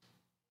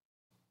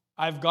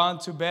 I've gone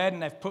to bed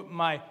and I've put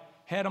my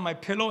head on my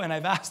pillow and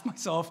I've asked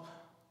myself,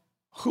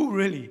 who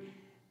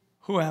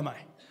am I?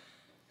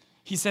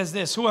 He says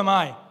this, who am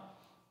I?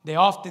 They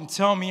often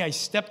tell me I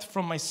stepped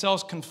from my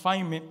cell's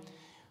confinement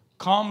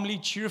calmly,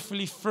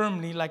 cheerfully,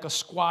 firmly, like a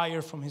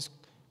squire from his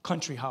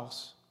country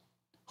house.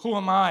 Who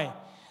am I?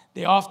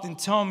 They often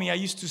tell me I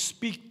used to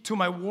speak to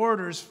my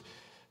warders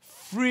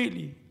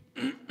freely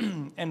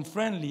and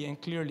friendly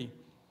and clearly,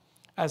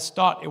 as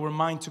thought it were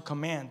mine to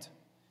command.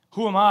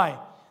 Who am I?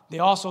 They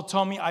also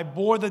tell me I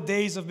bore the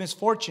days of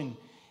misfortune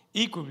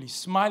equably,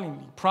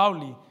 smilingly,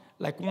 proudly,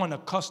 like one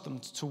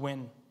accustomed to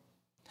win.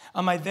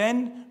 Am I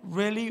then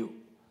really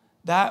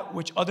that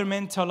which other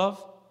men tell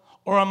of?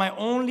 Or am I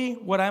only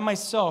what I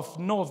myself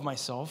know of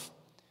myself?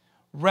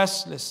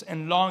 Restless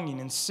and longing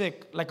and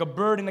sick, like a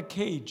bird in a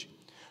cage,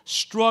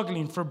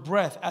 struggling for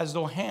breath as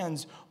though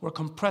hands were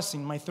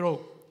compressing my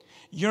throat.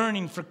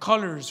 Yearning for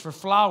colors, for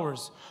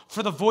flowers,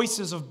 for the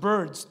voices of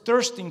birds,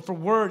 thirsting for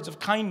words of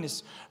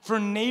kindness,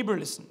 for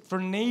neighborliness,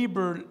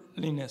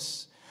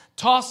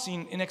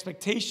 tossing in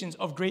expectations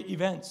of great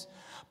events,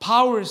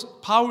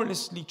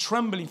 powerlessly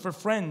trembling for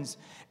friends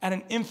at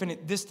an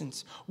infinite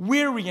distance,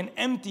 weary and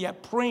empty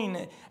at praying,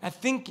 at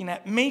thinking,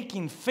 at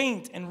making,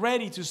 faint and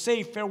ready to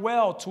say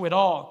farewell to it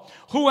all.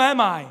 Who am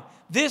I,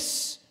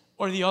 this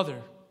or the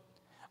other?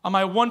 Am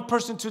I one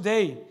person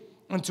today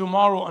and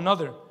tomorrow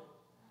another?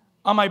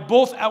 Am I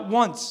both at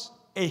once,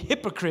 a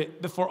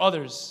hypocrite before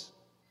others,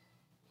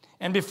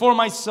 and before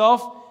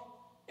myself,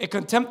 a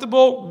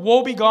contemptible,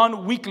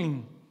 woebegone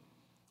weakling?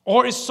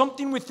 Or is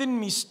something within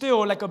me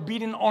still like a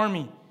beaten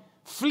army,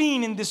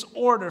 fleeing in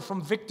disorder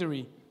from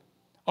victory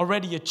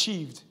already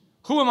achieved?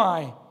 Who am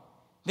I?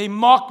 They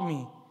mock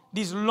me,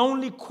 these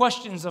lonely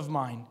questions of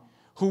mine.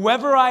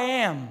 Whoever I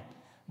am,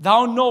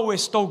 thou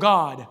knowest, O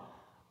God,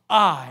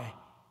 I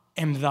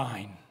am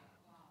thine.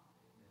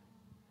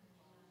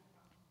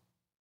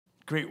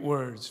 Great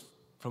words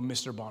from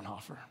Mr.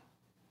 Bonhoeffer.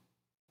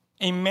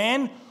 A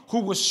man who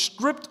was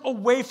stripped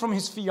away from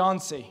his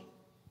fiancée,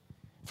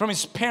 from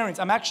his parents.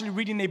 I'm actually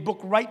reading a book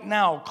right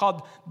now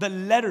called The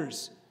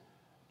Letters.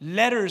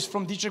 Letters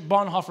from Dietrich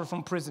Bonhoeffer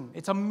from prison.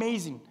 It's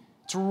amazing.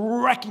 It's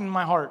wrecking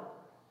my heart.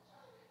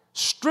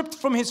 Stripped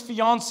from his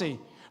fiancée,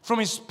 from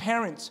his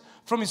parents,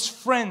 from his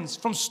friends,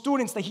 from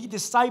students that he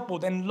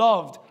discipled and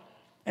loved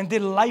and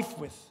did life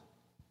with.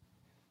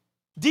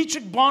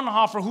 Dietrich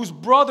Bonhoeffer, whose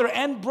brother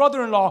and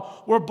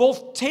brother-in-law were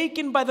both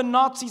taken by the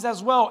Nazis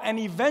as well and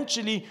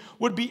eventually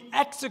would be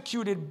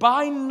executed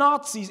by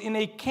Nazis in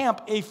a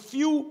camp a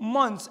few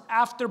months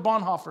after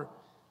Bonhoeffer.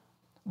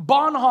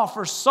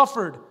 Bonhoeffer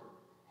suffered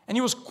and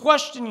he was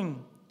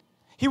questioning.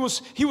 He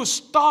was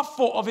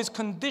thoughtful of his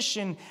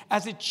condition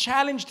as it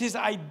challenged his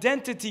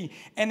identity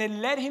and it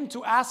led him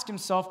to ask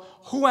himself,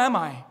 who am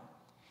I?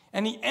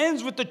 And he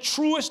ends with the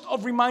truest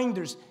of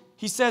reminders.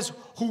 He says,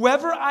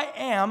 whoever I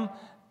am,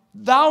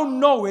 thou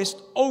knowest,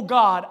 O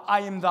God,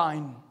 I am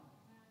thine.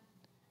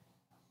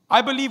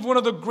 I believe one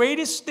of the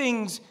greatest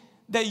things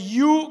that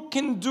you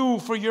can do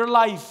for your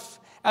life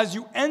as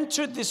you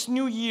enter this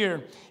new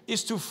year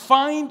is to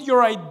find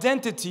your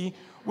identity,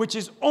 which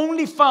is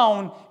only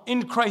found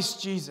in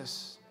Christ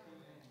Jesus.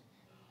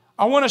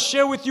 I want to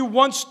share with you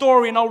one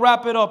story and I'll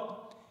wrap it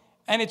up.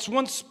 And it's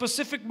one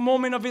specific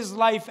moment of his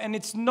life, and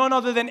it's none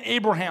other than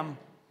Abraham.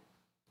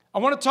 I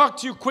want to talk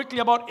to you quickly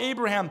about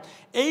Abraham.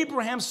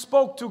 Abraham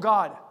spoke to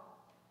God.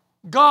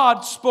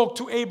 God spoke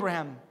to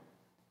Abraham.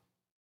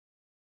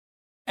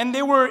 And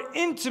they were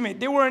intimate.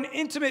 They were an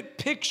intimate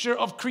picture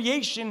of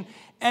creation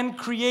and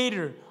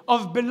creator,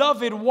 of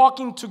beloved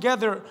walking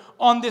together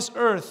on this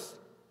earth.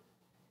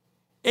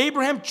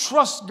 Abraham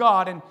trusts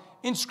God, and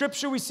in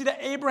Scripture we see that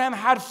Abraham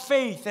had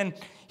faith, and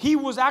he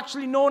was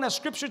actually known, as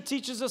Scripture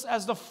teaches us,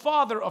 as the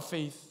father of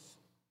faith.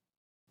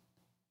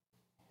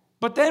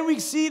 But then we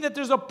see that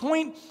there's a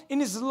point in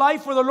his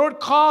life where the Lord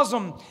calls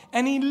him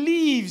and he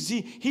leaves.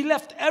 He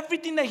left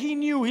everything that he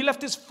knew. He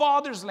left his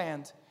father's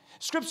land.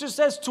 Scripture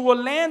says to a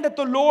land that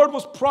the Lord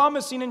was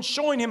promising and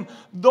showing him,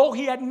 though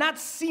he had not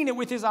seen it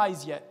with his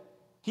eyes yet.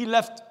 He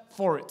left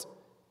for it.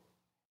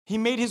 He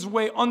made his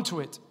way unto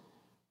it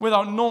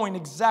without knowing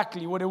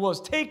exactly what it was,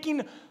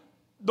 taking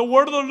the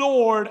word of the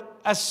Lord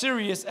as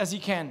serious as he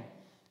can.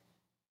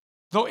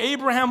 Though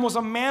Abraham was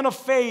a man of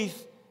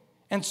faith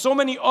and so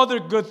many other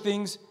good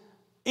things,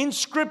 in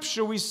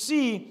Scripture we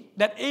see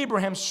that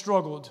Abraham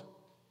struggled.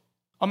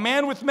 A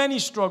man with many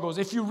struggles.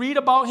 If you read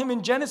about him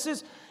in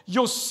Genesis,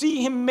 you'll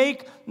see him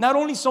make not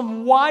only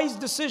some wise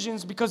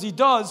decisions, because he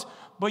does,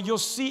 but you'll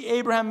see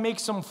Abraham make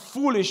some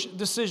foolish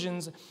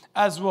decisions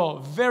as well.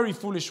 Very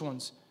foolish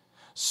ones.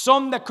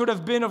 Some that could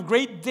have been of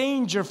great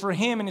danger for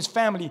him and his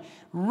family,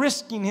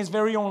 risking his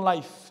very own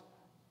life.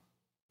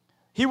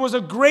 He was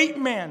a great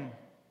man.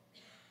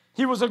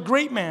 He was a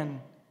great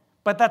man,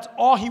 but that's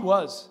all he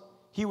was.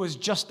 He was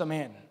just a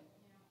man.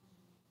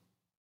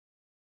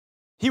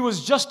 He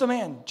was just a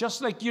man,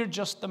 just like you're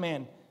just a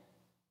man.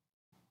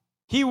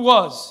 He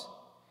was.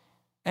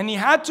 And he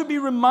had to be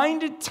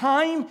reminded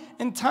time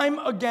and time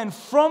again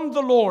from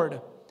the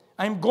Lord,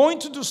 I'm going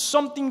to do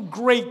something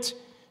great.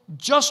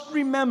 Just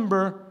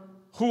remember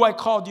who I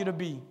called you to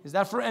be. Is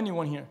that for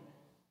anyone here?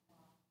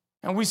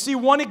 And we see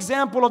one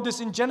example of this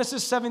in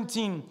Genesis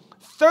 17.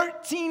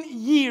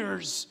 13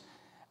 years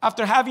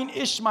after having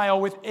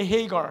Ishmael with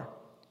Hagar.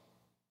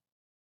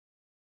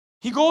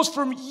 He goes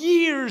from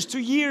years to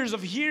years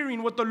of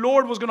hearing what the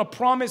Lord was going to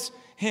promise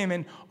him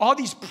and all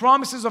these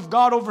promises of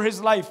God over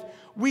his life.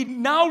 We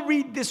now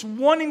read this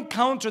one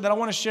encounter that I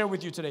want to share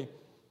with you today.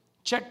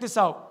 Check this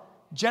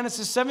out.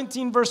 Genesis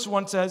 17 verse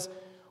 1 says,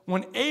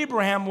 when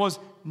Abraham was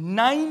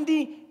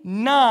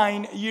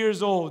 99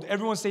 years old.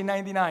 Everyone say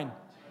 99. 99.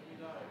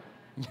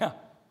 Yeah.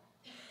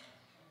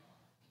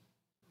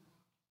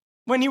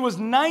 When he was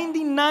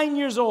 99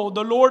 years old,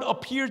 the Lord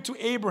appeared to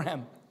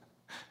Abraham.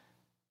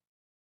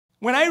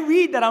 When I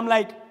read that, I'm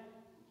like,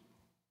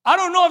 I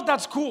don't know if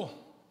that's cool.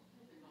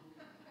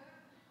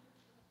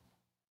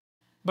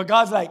 But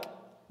God's like,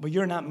 but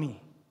you're not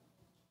me.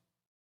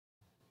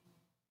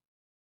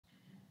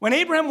 When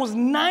Abraham was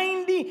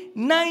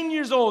 99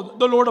 years old,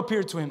 the Lord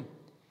appeared to him.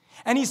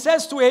 And he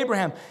says to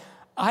Abraham,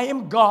 I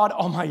am God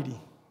Almighty.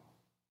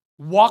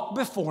 Walk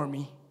before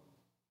me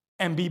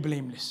and be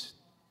blameless.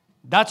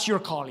 That's your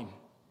calling.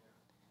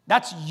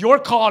 That's your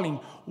calling.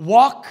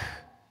 Walk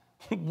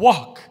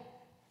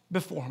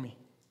before me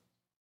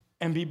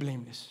and be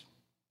blameless.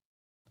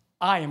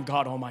 I am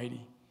God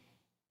Almighty.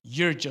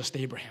 You're just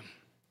Abraham.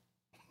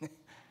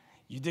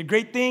 You did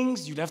great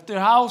things. You left their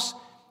house.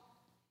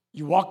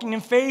 You're walking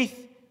in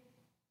faith,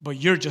 but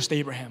you're just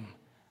Abraham.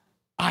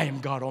 I am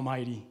God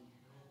Almighty.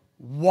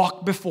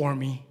 Walk before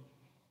me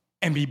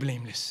and be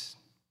blameless.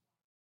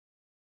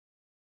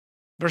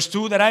 Verse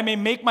 2, that I may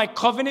make my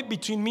covenant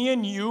between me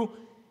and you,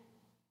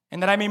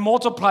 and that I may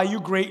multiply you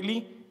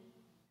greatly.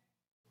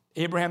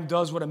 Abraham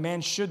does what a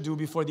man should do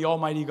before the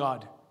Almighty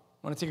God.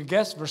 Want to take a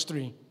guess? Verse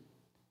 3.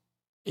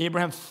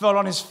 Abraham fell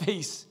on his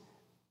face.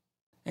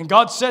 And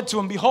God said to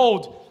him,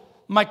 behold,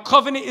 my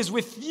covenant is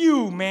with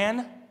you,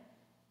 man.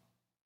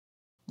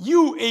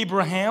 You,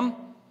 Abraham,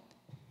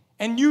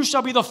 and you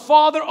shall be the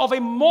father of a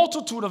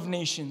multitude of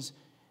nations.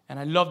 And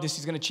I love this.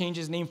 He's going to change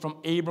his name from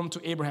Abram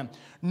to Abraham.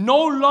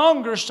 No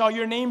longer shall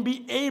your name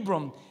be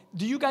Abram.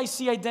 Do you guys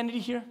see identity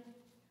here?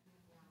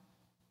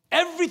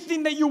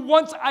 Everything that you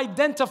once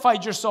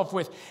identified yourself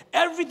with,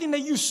 everything that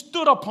you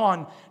stood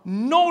upon,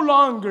 no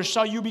longer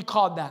shall you be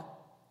called that.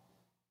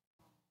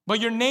 But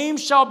your name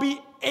shall be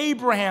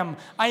Abraham.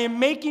 I am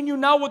making you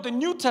now what the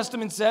New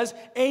Testament says,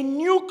 a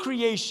new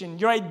creation.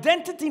 Your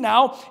identity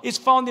now is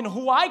found in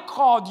who I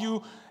called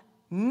you,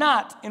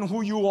 not in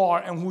who you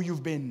are and who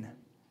you've been.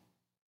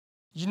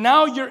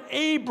 Now you're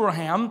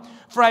Abraham,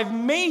 for I've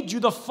made you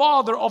the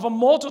father of a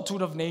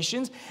multitude of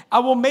nations. I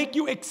will make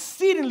you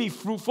exceedingly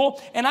fruitful,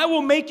 and I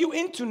will make you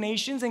into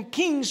nations, and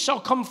kings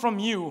shall come from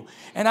you.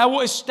 And I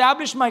will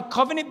establish my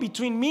covenant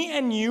between me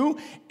and you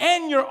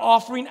and your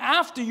offering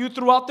after you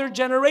throughout their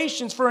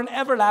generations for an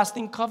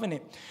everlasting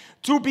covenant,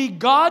 to be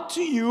God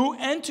to you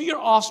and to your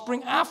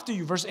offspring after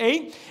you. Verse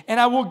 8, and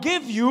I will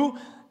give you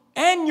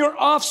and your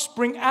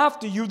offspring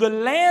after you, the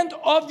land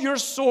of your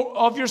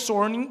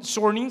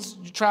sojournings,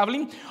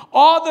 traveling,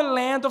 all the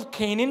land of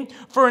Canaan,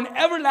 for an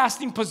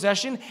everlasting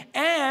possession,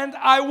 and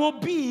I will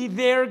be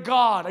their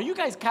God. Are you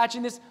guys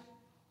catching this?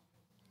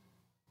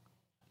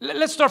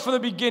 Let's start from the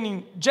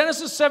beginning.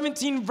 Genesis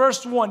 17,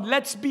 verse 1.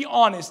 Let's be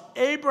honest.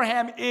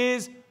 Abraham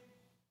is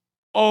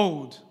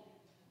old.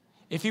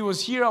 If he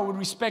was here, I would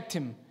respect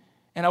him,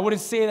 and I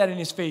wouldn't say that in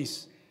his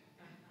face.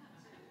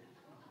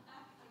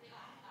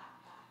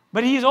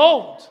 But he's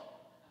old.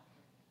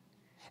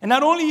 And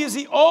not only is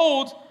he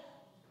old,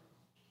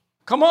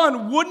 come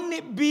on, wouldn't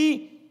it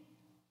be,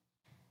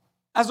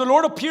 as the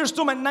Lord appears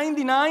to him at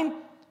 99,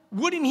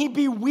 wouldn't he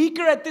be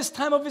weaker at this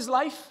time of his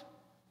life?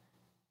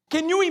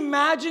 Can you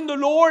imagine the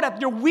Lord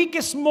at your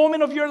weakest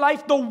moment of your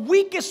life? The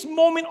weakest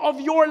moment of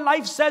your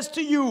life says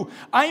to you,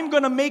 I am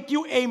going to make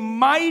you a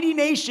mighty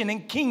nation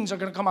and kings are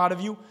going to come out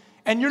of you.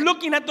 And you're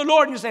looking at the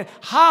Lord and you're saying,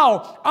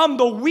 how? I'm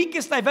the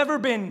weakest I've ever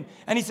been.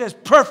 And he says,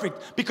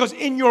 perfect, because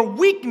in your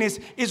weakness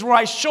is where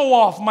I show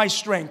off my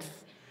strength.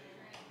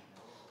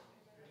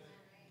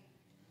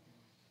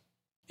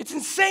 It's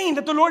insane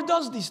that the Lord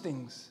does these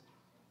things.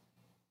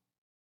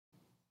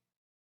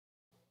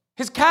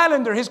 His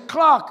calendar, his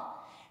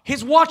clock,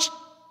 his watch,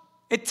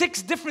 it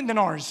ticks different than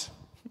ours.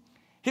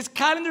 His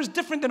calendar is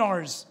different than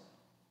ours.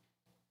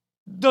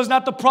 Does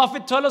not the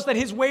prophet tell us that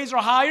his ways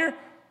are higher?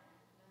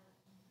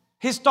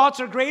 His thoughts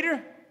are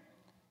greater.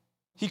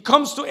 He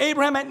comes to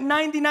Abraham at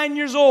 99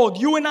 years old.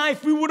 You and I,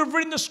 if we would have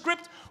written the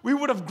script, we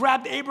would have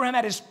grabbed Abraham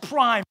at his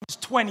prime, his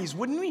 20s,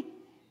 wouldn't we?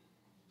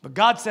 But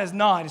God says,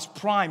 no, at his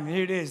prime,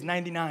 here it is,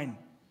 99.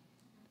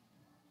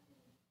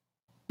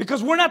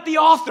 Because we're not the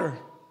author.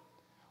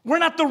 We're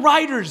not the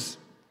writers.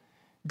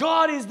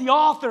 God is the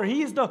author.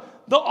 He is the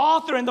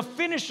author and the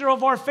finisher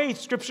of our faith,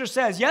 Scripture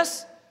says.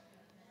 Yes?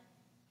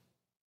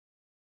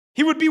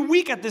 He would be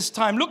weak at this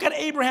time. Look at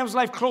Abraham's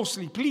life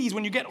closely, please,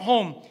 when you get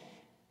home.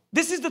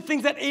 This is the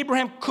things that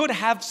Abraham could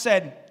have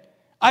said.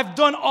 I've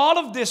done all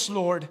of this,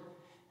 Lord.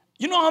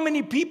 You know how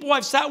many people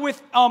I've sat with?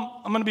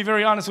 I'm going to be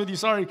very honest with you.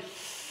 Sorry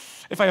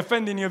if I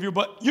offend any of you,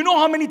 but you know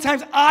how many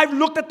times I've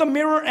looked at the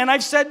mirror and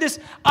I've said this?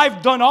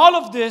 I've done all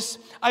of this.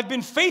 I've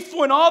been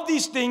faithful in all of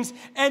these things,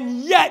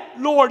 and yet,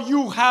 Lord,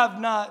 you have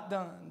not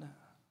done.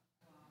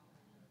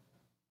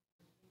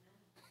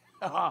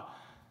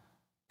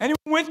 Anyone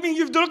with me?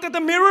 You've looked at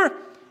the mirror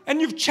and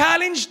you've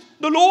challenged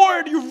the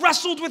Lord. You've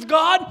wrestled with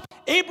God.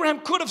 Abraham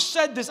could have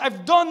said this.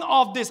 I've done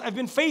all this. I've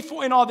been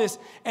faithful in all this.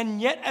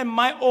 And yet at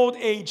my old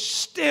age,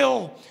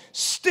 still,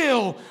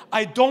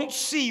 I don't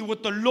see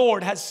what the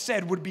Lord has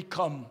said would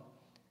become.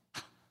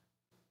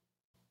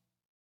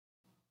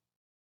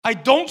 I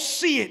don't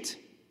see it.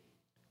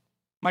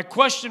 My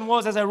question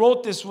was, as I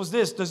wrote this, was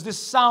this: does this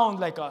sound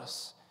like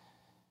us?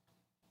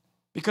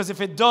 Because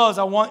if it does,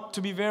 I want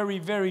to be very,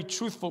 very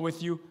truthful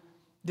with you.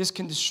 This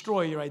can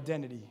destroy your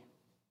identity.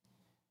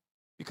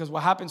 Because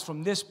what happens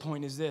from this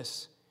point is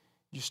this: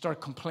 you start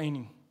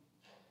complaining,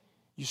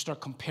 you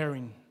start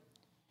comparing,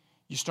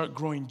 you start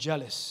growing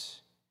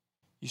jealous,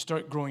 you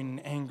start growing in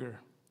anger.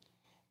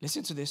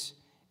 Listen to this,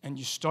 and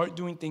you start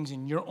doing things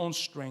in your own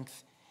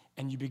strength,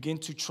 and you begin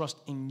to trust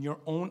in your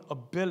own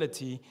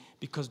ability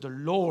because the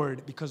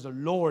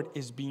Lord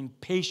is being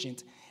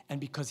patient, and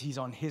because He's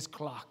on His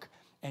clock,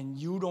 and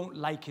you don't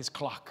like His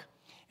clock,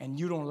 and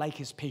you don't like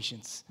His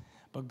patience.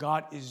 But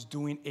God is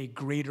doing a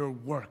greater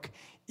work,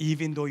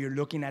 even though you're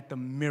looking at the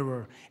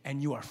mirror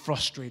and you are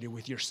frustrated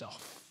with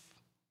yourself.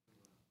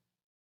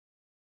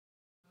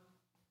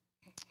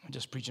 I'm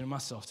just preaching to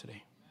myself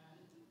today.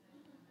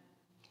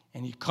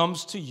 And He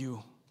comes to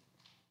you,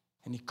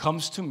 and He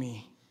comes to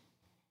me,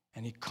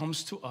 and He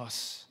comes to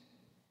us,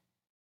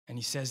 and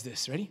He says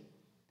this, ready?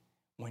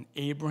 When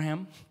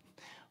Abraham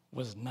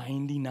was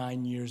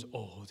 99 years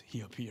old,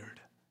 He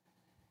appeared.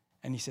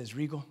 And He says,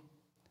 Rigo,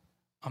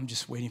 I'm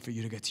just waiting for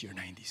you to get to your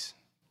 90s.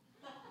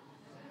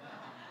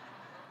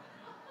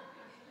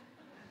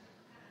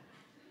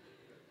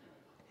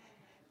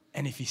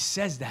 And if He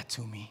says that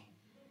to me,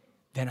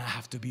 then I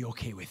have to be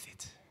okay with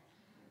it.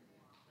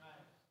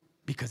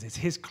 Because it's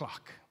His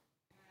clock.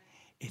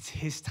 It's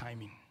His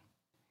timing.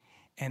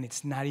 And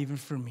it's not even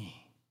for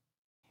me.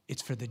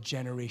 It's for the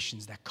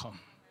generations that come.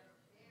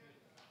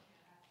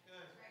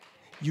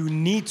 You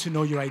need to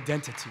know your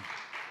identity.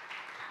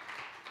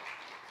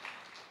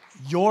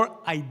 Your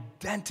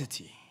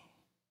identity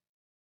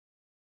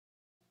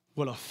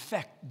will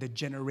affect the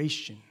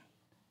generation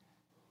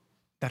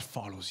that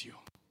follows you.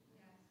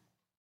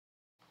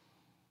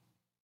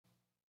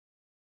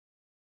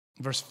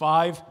 Verse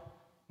 5,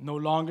 no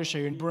longer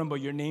shall your name, but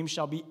your name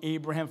shall be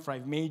Abraham, for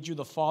I've made you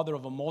the father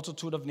of a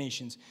multitude of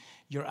nations.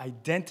 Your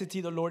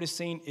identity, the Lord is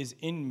saying, is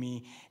in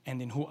me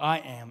and in who I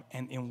am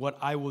and in what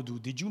I will do.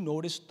 Did you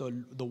notice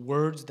the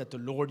words that the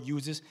Lord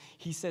uses?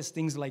 He says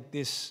things like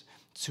this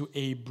to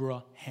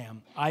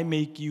Abraham. I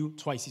make you,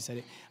 twice He said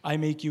it. I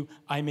make you,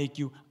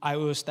 I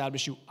will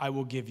establish you, I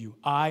will give you.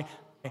 I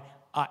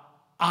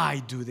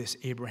do this,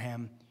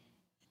 Abraham.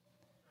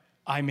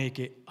 I make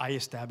it, I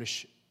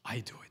establish, I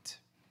do it.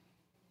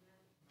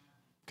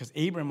 Because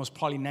Abraham was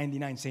probably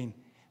 99 saying,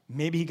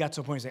 maybe he got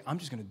to a point saying, I'm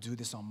just going to do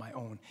this on my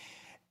own.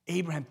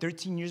 Abraham,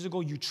 13 years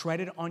ago, you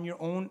tried it on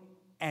your own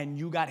and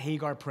you got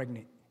Hagar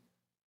pregnant.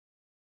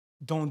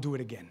 Don't do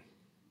it again.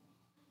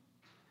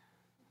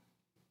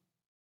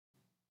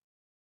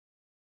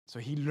 So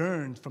he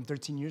learned from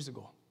 13 years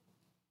ago.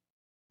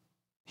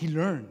 He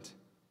learned.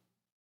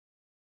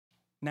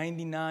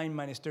 99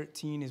 minus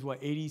 13 is what,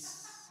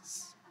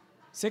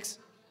 86?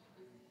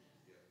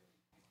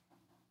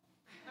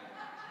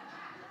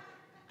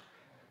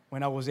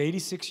 When I was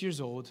 86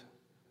 years old,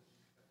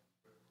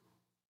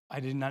 I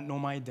did not know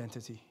my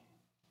identity.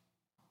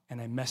 And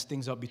I messed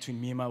things up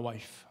between me and my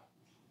wife.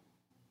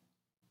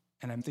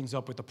 And I messed things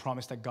up with the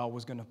promise that God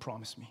was going to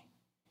promise me.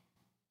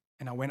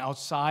 And I went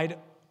outside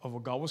of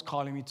what God was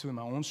calling me to in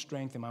my own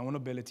strength and my own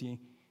ability.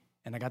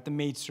 And I got the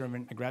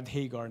maidservant, I grabbed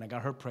Hagar, and I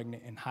got her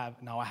pregnant, and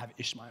now I have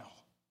Ishmael.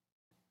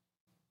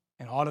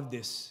 And all of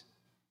this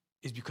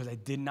is because I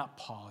did not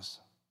pause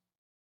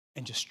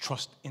and just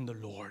trust in the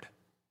Lord.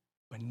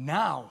 But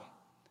now,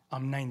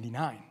 I'm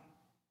 99,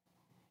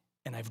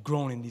 and I've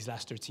grown in these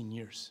last 13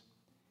 years.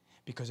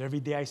 Because every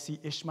day I see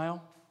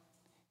Ishmael,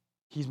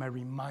 he's my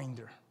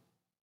reminder.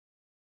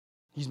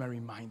 He's my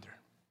reminder.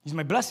 He's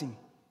my blessing,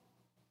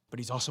 but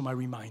he's also my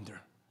reminder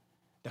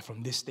that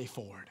from this day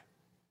forward,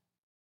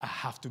 I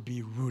have to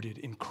be rooted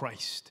in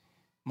Christ.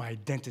 My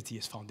identity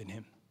is found in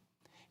Him.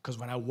 Because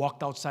when I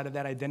walked outside of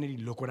that identity,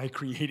 look what I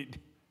created.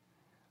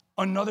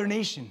 Another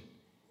nation.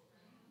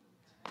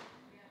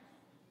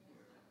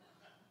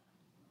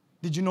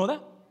 Did you know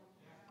that?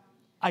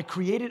 I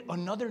created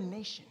another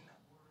nation.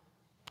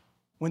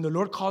 When the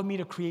Lord called me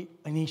to create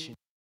a nation.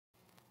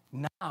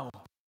 Now,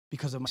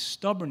 because of my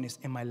stubbornness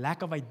and my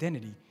lack of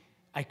identity,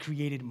 I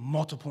created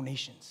multiple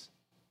nations.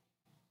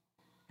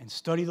 And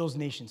study those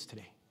nations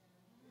today.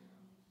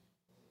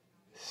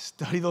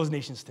 Study those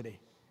nations today.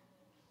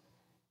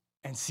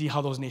 And see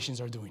how those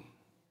nations are doing.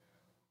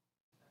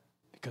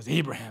 Because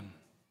Abraham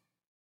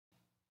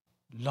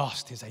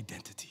lost his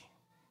identity.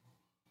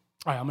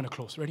 All right, I'm going to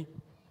close. Ready?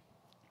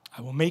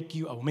 I will make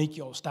you,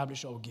 I'll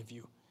establish you, I will give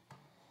you.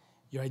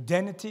 Your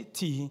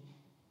identity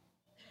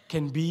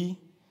can be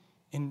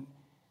in,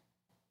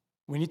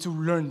 we need to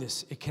learn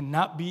this. It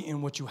cannot be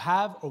in what you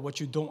have or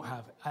what you don't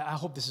have. I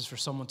hope this is for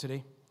someone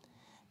today.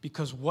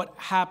 Because what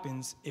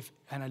happens if,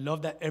 and I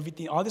love that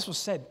everything, all this was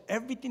said,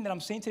 everything that I'm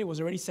saying today was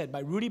already said by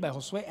Rudy, by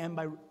Josue, and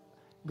by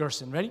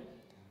Gerson. Ready?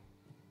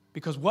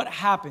 Because what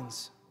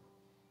happens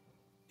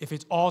if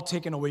it's all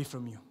taken away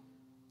from you?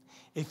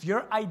 If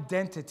your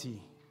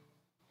identity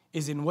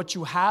is in what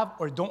you have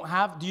or don't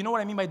have, do you know what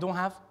I mean by don't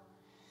have?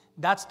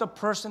 That's the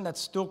person that's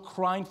still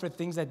crying for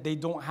things that they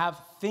don't have,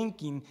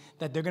 thinking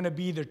that they're going to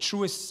be their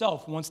truest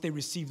self once they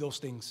receive those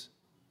things.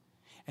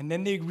 And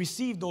then they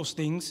receive those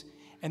things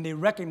and they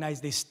recognize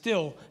they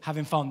still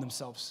haven't found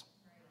themselves.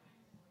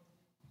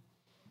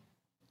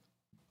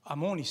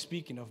 I'm only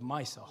speaking of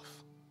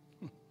myself.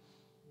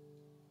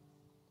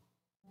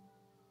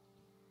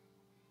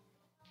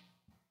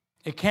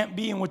 It can't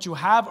be in what you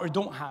have or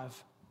don't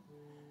have.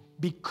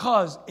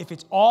 Because if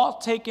it's all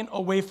taken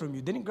away from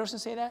you, didn't Gerson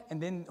say that?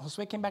 And then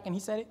Josue came back and he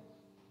said it.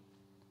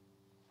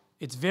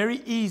 It's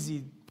very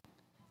easy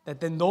that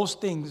then those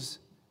things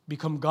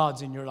become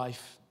gods in your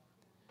life.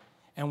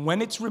 And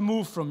when it's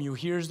removed from you,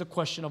 here's the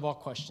question of all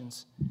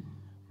questions.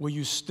 Will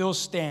you still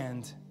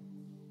stand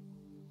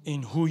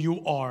in who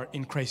you are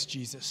in Christ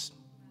Jesus?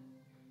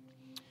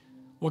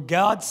 What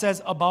God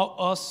says about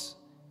us,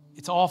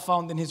 it's all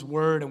found in His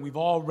Word, and we've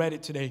all read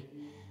it today.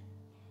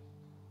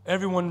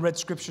 Everyone read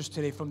scriptures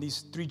today from these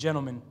three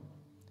gentlemen.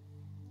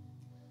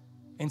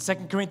 In 2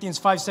 Corinthians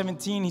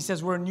 5:17, he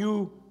says we're a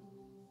new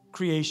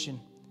creation.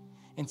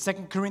 In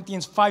 2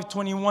 Corinthians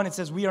 5:21, it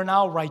says we are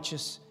now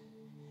righteous.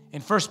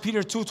 In 1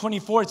 Peter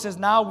 2:24, it says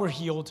now we're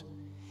healed.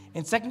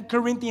 In 2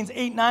 Corinthians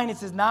 8:9, it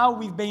says now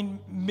we've been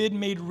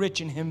made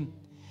rich in Him.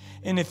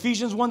 In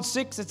Ephesians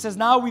 1:6, it says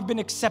now we've been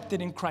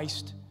accepted in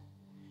Christ.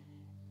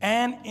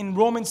 And in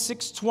Romans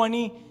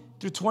 6:20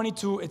 through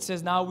 22, it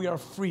says now we are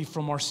free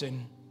from our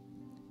sin.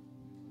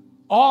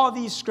 All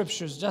these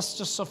scriptures,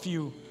 just a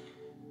few,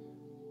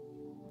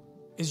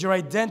 is your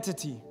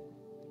identity,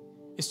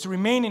 is to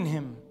remain in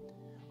Him,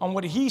 on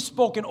what He's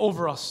spoken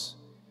over us,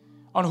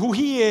 on who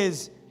He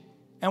is,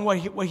 and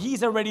what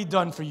He's already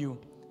done for you.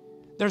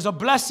 There's a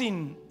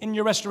blessing in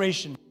your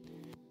restoration.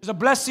 There's a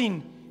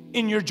blessing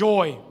in your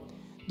joy.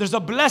 There's a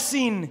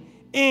blessing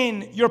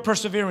in your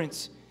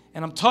perseverance.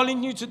 And I'm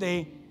telling you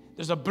today,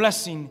 there's a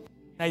blessing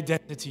in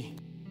identity.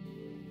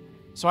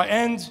 So I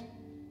end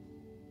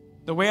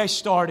the way I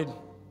started.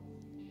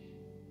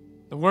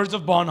 The words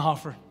of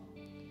Bonhoeffer.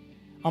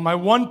 Am I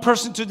one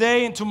person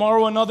today and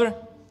tomorrow another?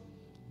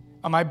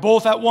 Am I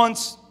both at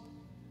once?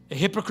 A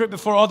hypocrite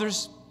before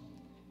others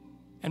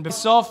and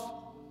myself?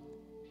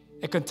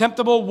 A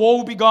contemptible,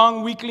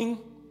 woe-begone weakling?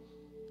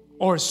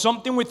 Or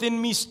something within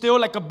me still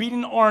like a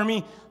beaten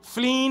army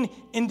fleeing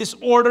in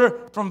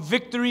disorder from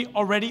victory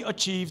already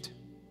achieved?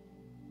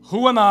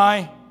 Who am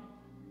I?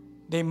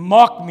 They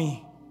mock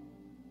me,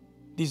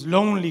 these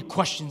lonely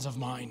questions of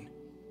mine.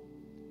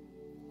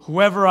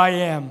 Whoever I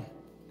am,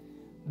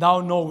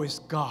 Thou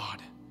knowest,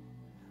 God,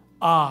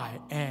 I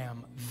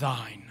am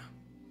Thine.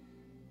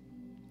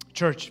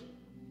 Church,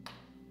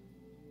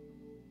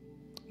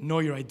 know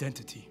your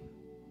identity.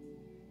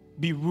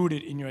 Be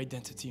rooted in your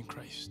identity in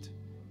Christ.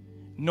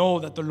 Know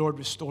that the Lord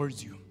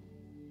restores you.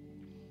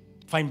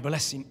 Find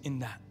blessing in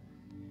that.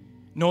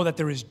 Know that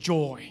there is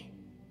joy.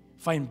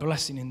 Find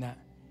blessing in that.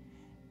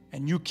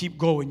 And you keep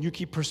going. You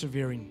keep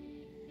persevering.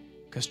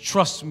 Because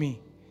trust me.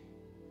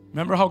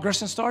 Remember how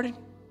Gerson started?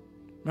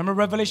 Remember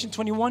Revelation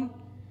 21?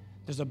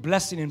 There's a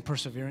blessing in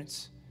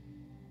perseverance.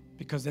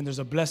 Because then there's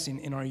a blessing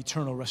in our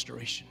eternal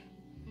restoration.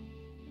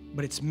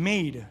 But it's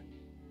made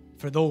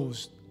for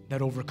those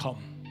that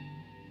overcome.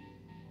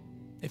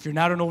 If you're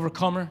not an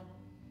overcomer,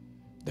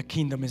 the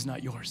kingdom is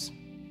not yours.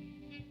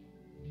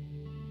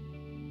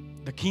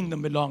 The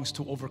kingdom belongs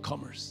to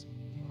overcomers.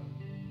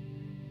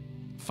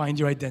 Find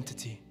your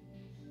identity.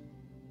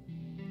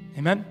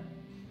 Amen?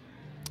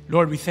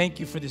 Lord, we thank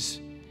you for this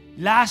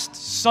last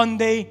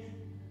Sunday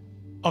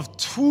of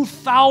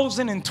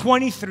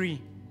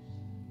 2023.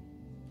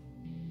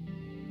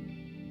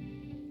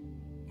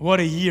 What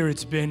a year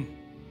it's been.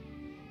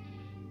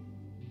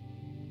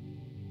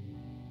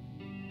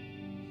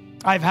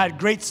 I've had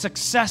great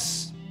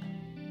success.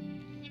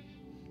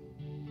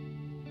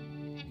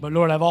 But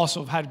Lord, I've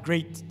also had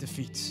great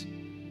defeats.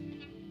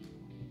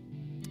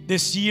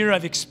 This year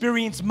I've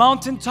experienced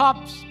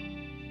mountaintops,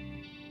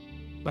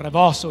 but I've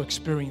also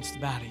experienced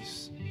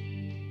valleys.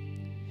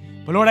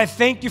 But Lord, I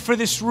thank you for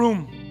this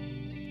room,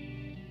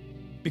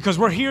 because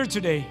we're here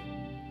today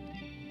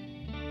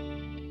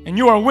and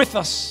you are with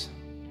us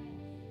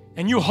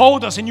and you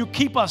hold us and you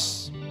keep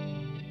us.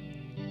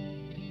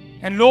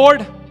 And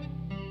Lord,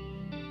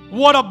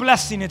 what a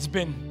blessing it's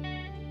been,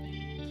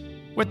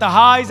 with the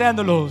highs and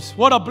the lows.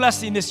 What a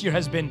blessing this year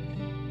has been,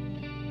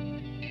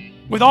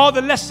 with all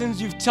the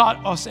lessons you've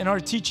taught us and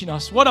are teaching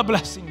us. What a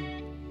blessing.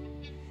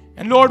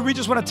 And Lord, we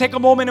just want to take a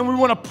moment and we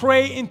want to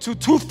pray into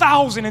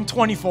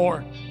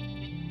 2024.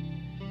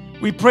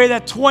 We pray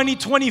that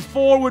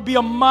 2024 would be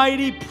a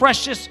mighty,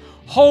 precious,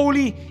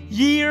 holy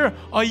year,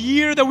 a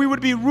year that we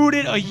would be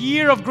rooted, a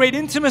year of great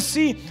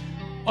intimacy,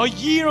 a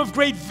year of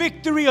great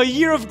victory, a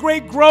year of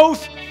great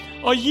growth,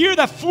 a year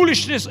that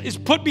foolishness is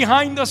put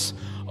behind us,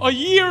 a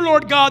year,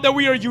 Lord God, that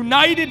we are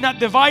united, not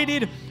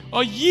divided,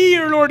 a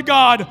year, Lord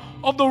God,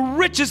 of the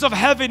riches of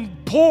heaven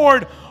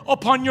poured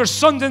upon your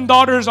sons and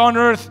daughters on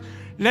earth.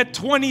 Let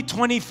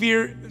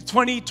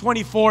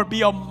 2024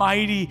 be a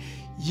mighty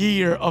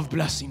year of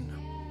blessing.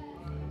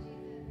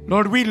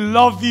 Lord, we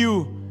love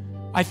you.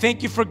 I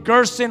thank you for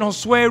Gerson,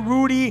 Josue,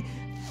 Rudy,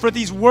 for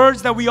these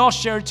words that we all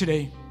shared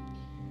today.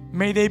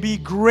 May they be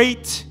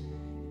great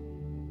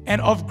and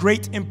of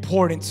great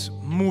importance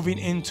moving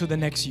into the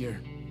next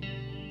year.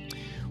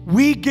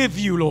 We give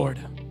you, Lord,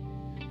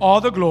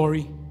 all the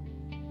glory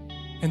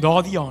and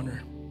all the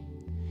honor.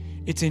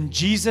 It's in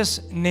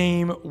Jesus'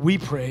 name we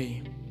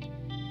pray.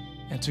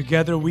 And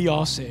together we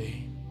all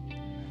say,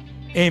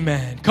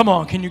 amen. Come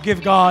on, can you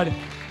give God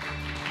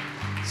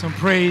some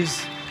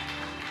praise?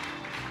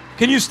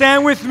 Can you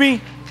stand with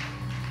me?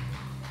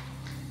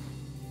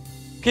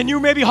 Can you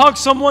maybe hug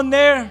someone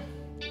there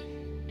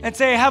and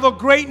say, have a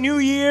great new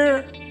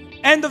year,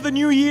 end of the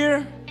new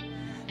year.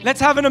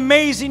 Let's have an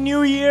amazing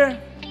new year.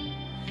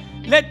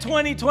 Let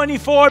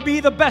 2024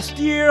 be the best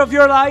year of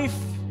your life.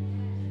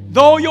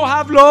 Though you'll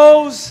have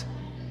lows,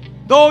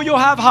 though you'll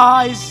have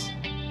highs,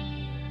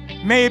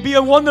 may it be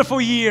a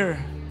wonderful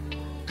year.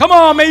 Come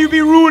on, may you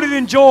be rooted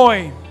in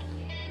joy,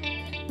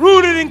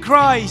 rooted in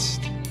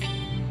Christ.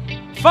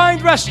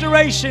 Find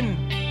restoration.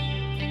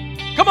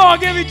 Come on,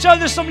 give each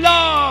other some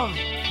love.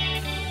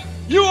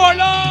 You are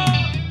loved.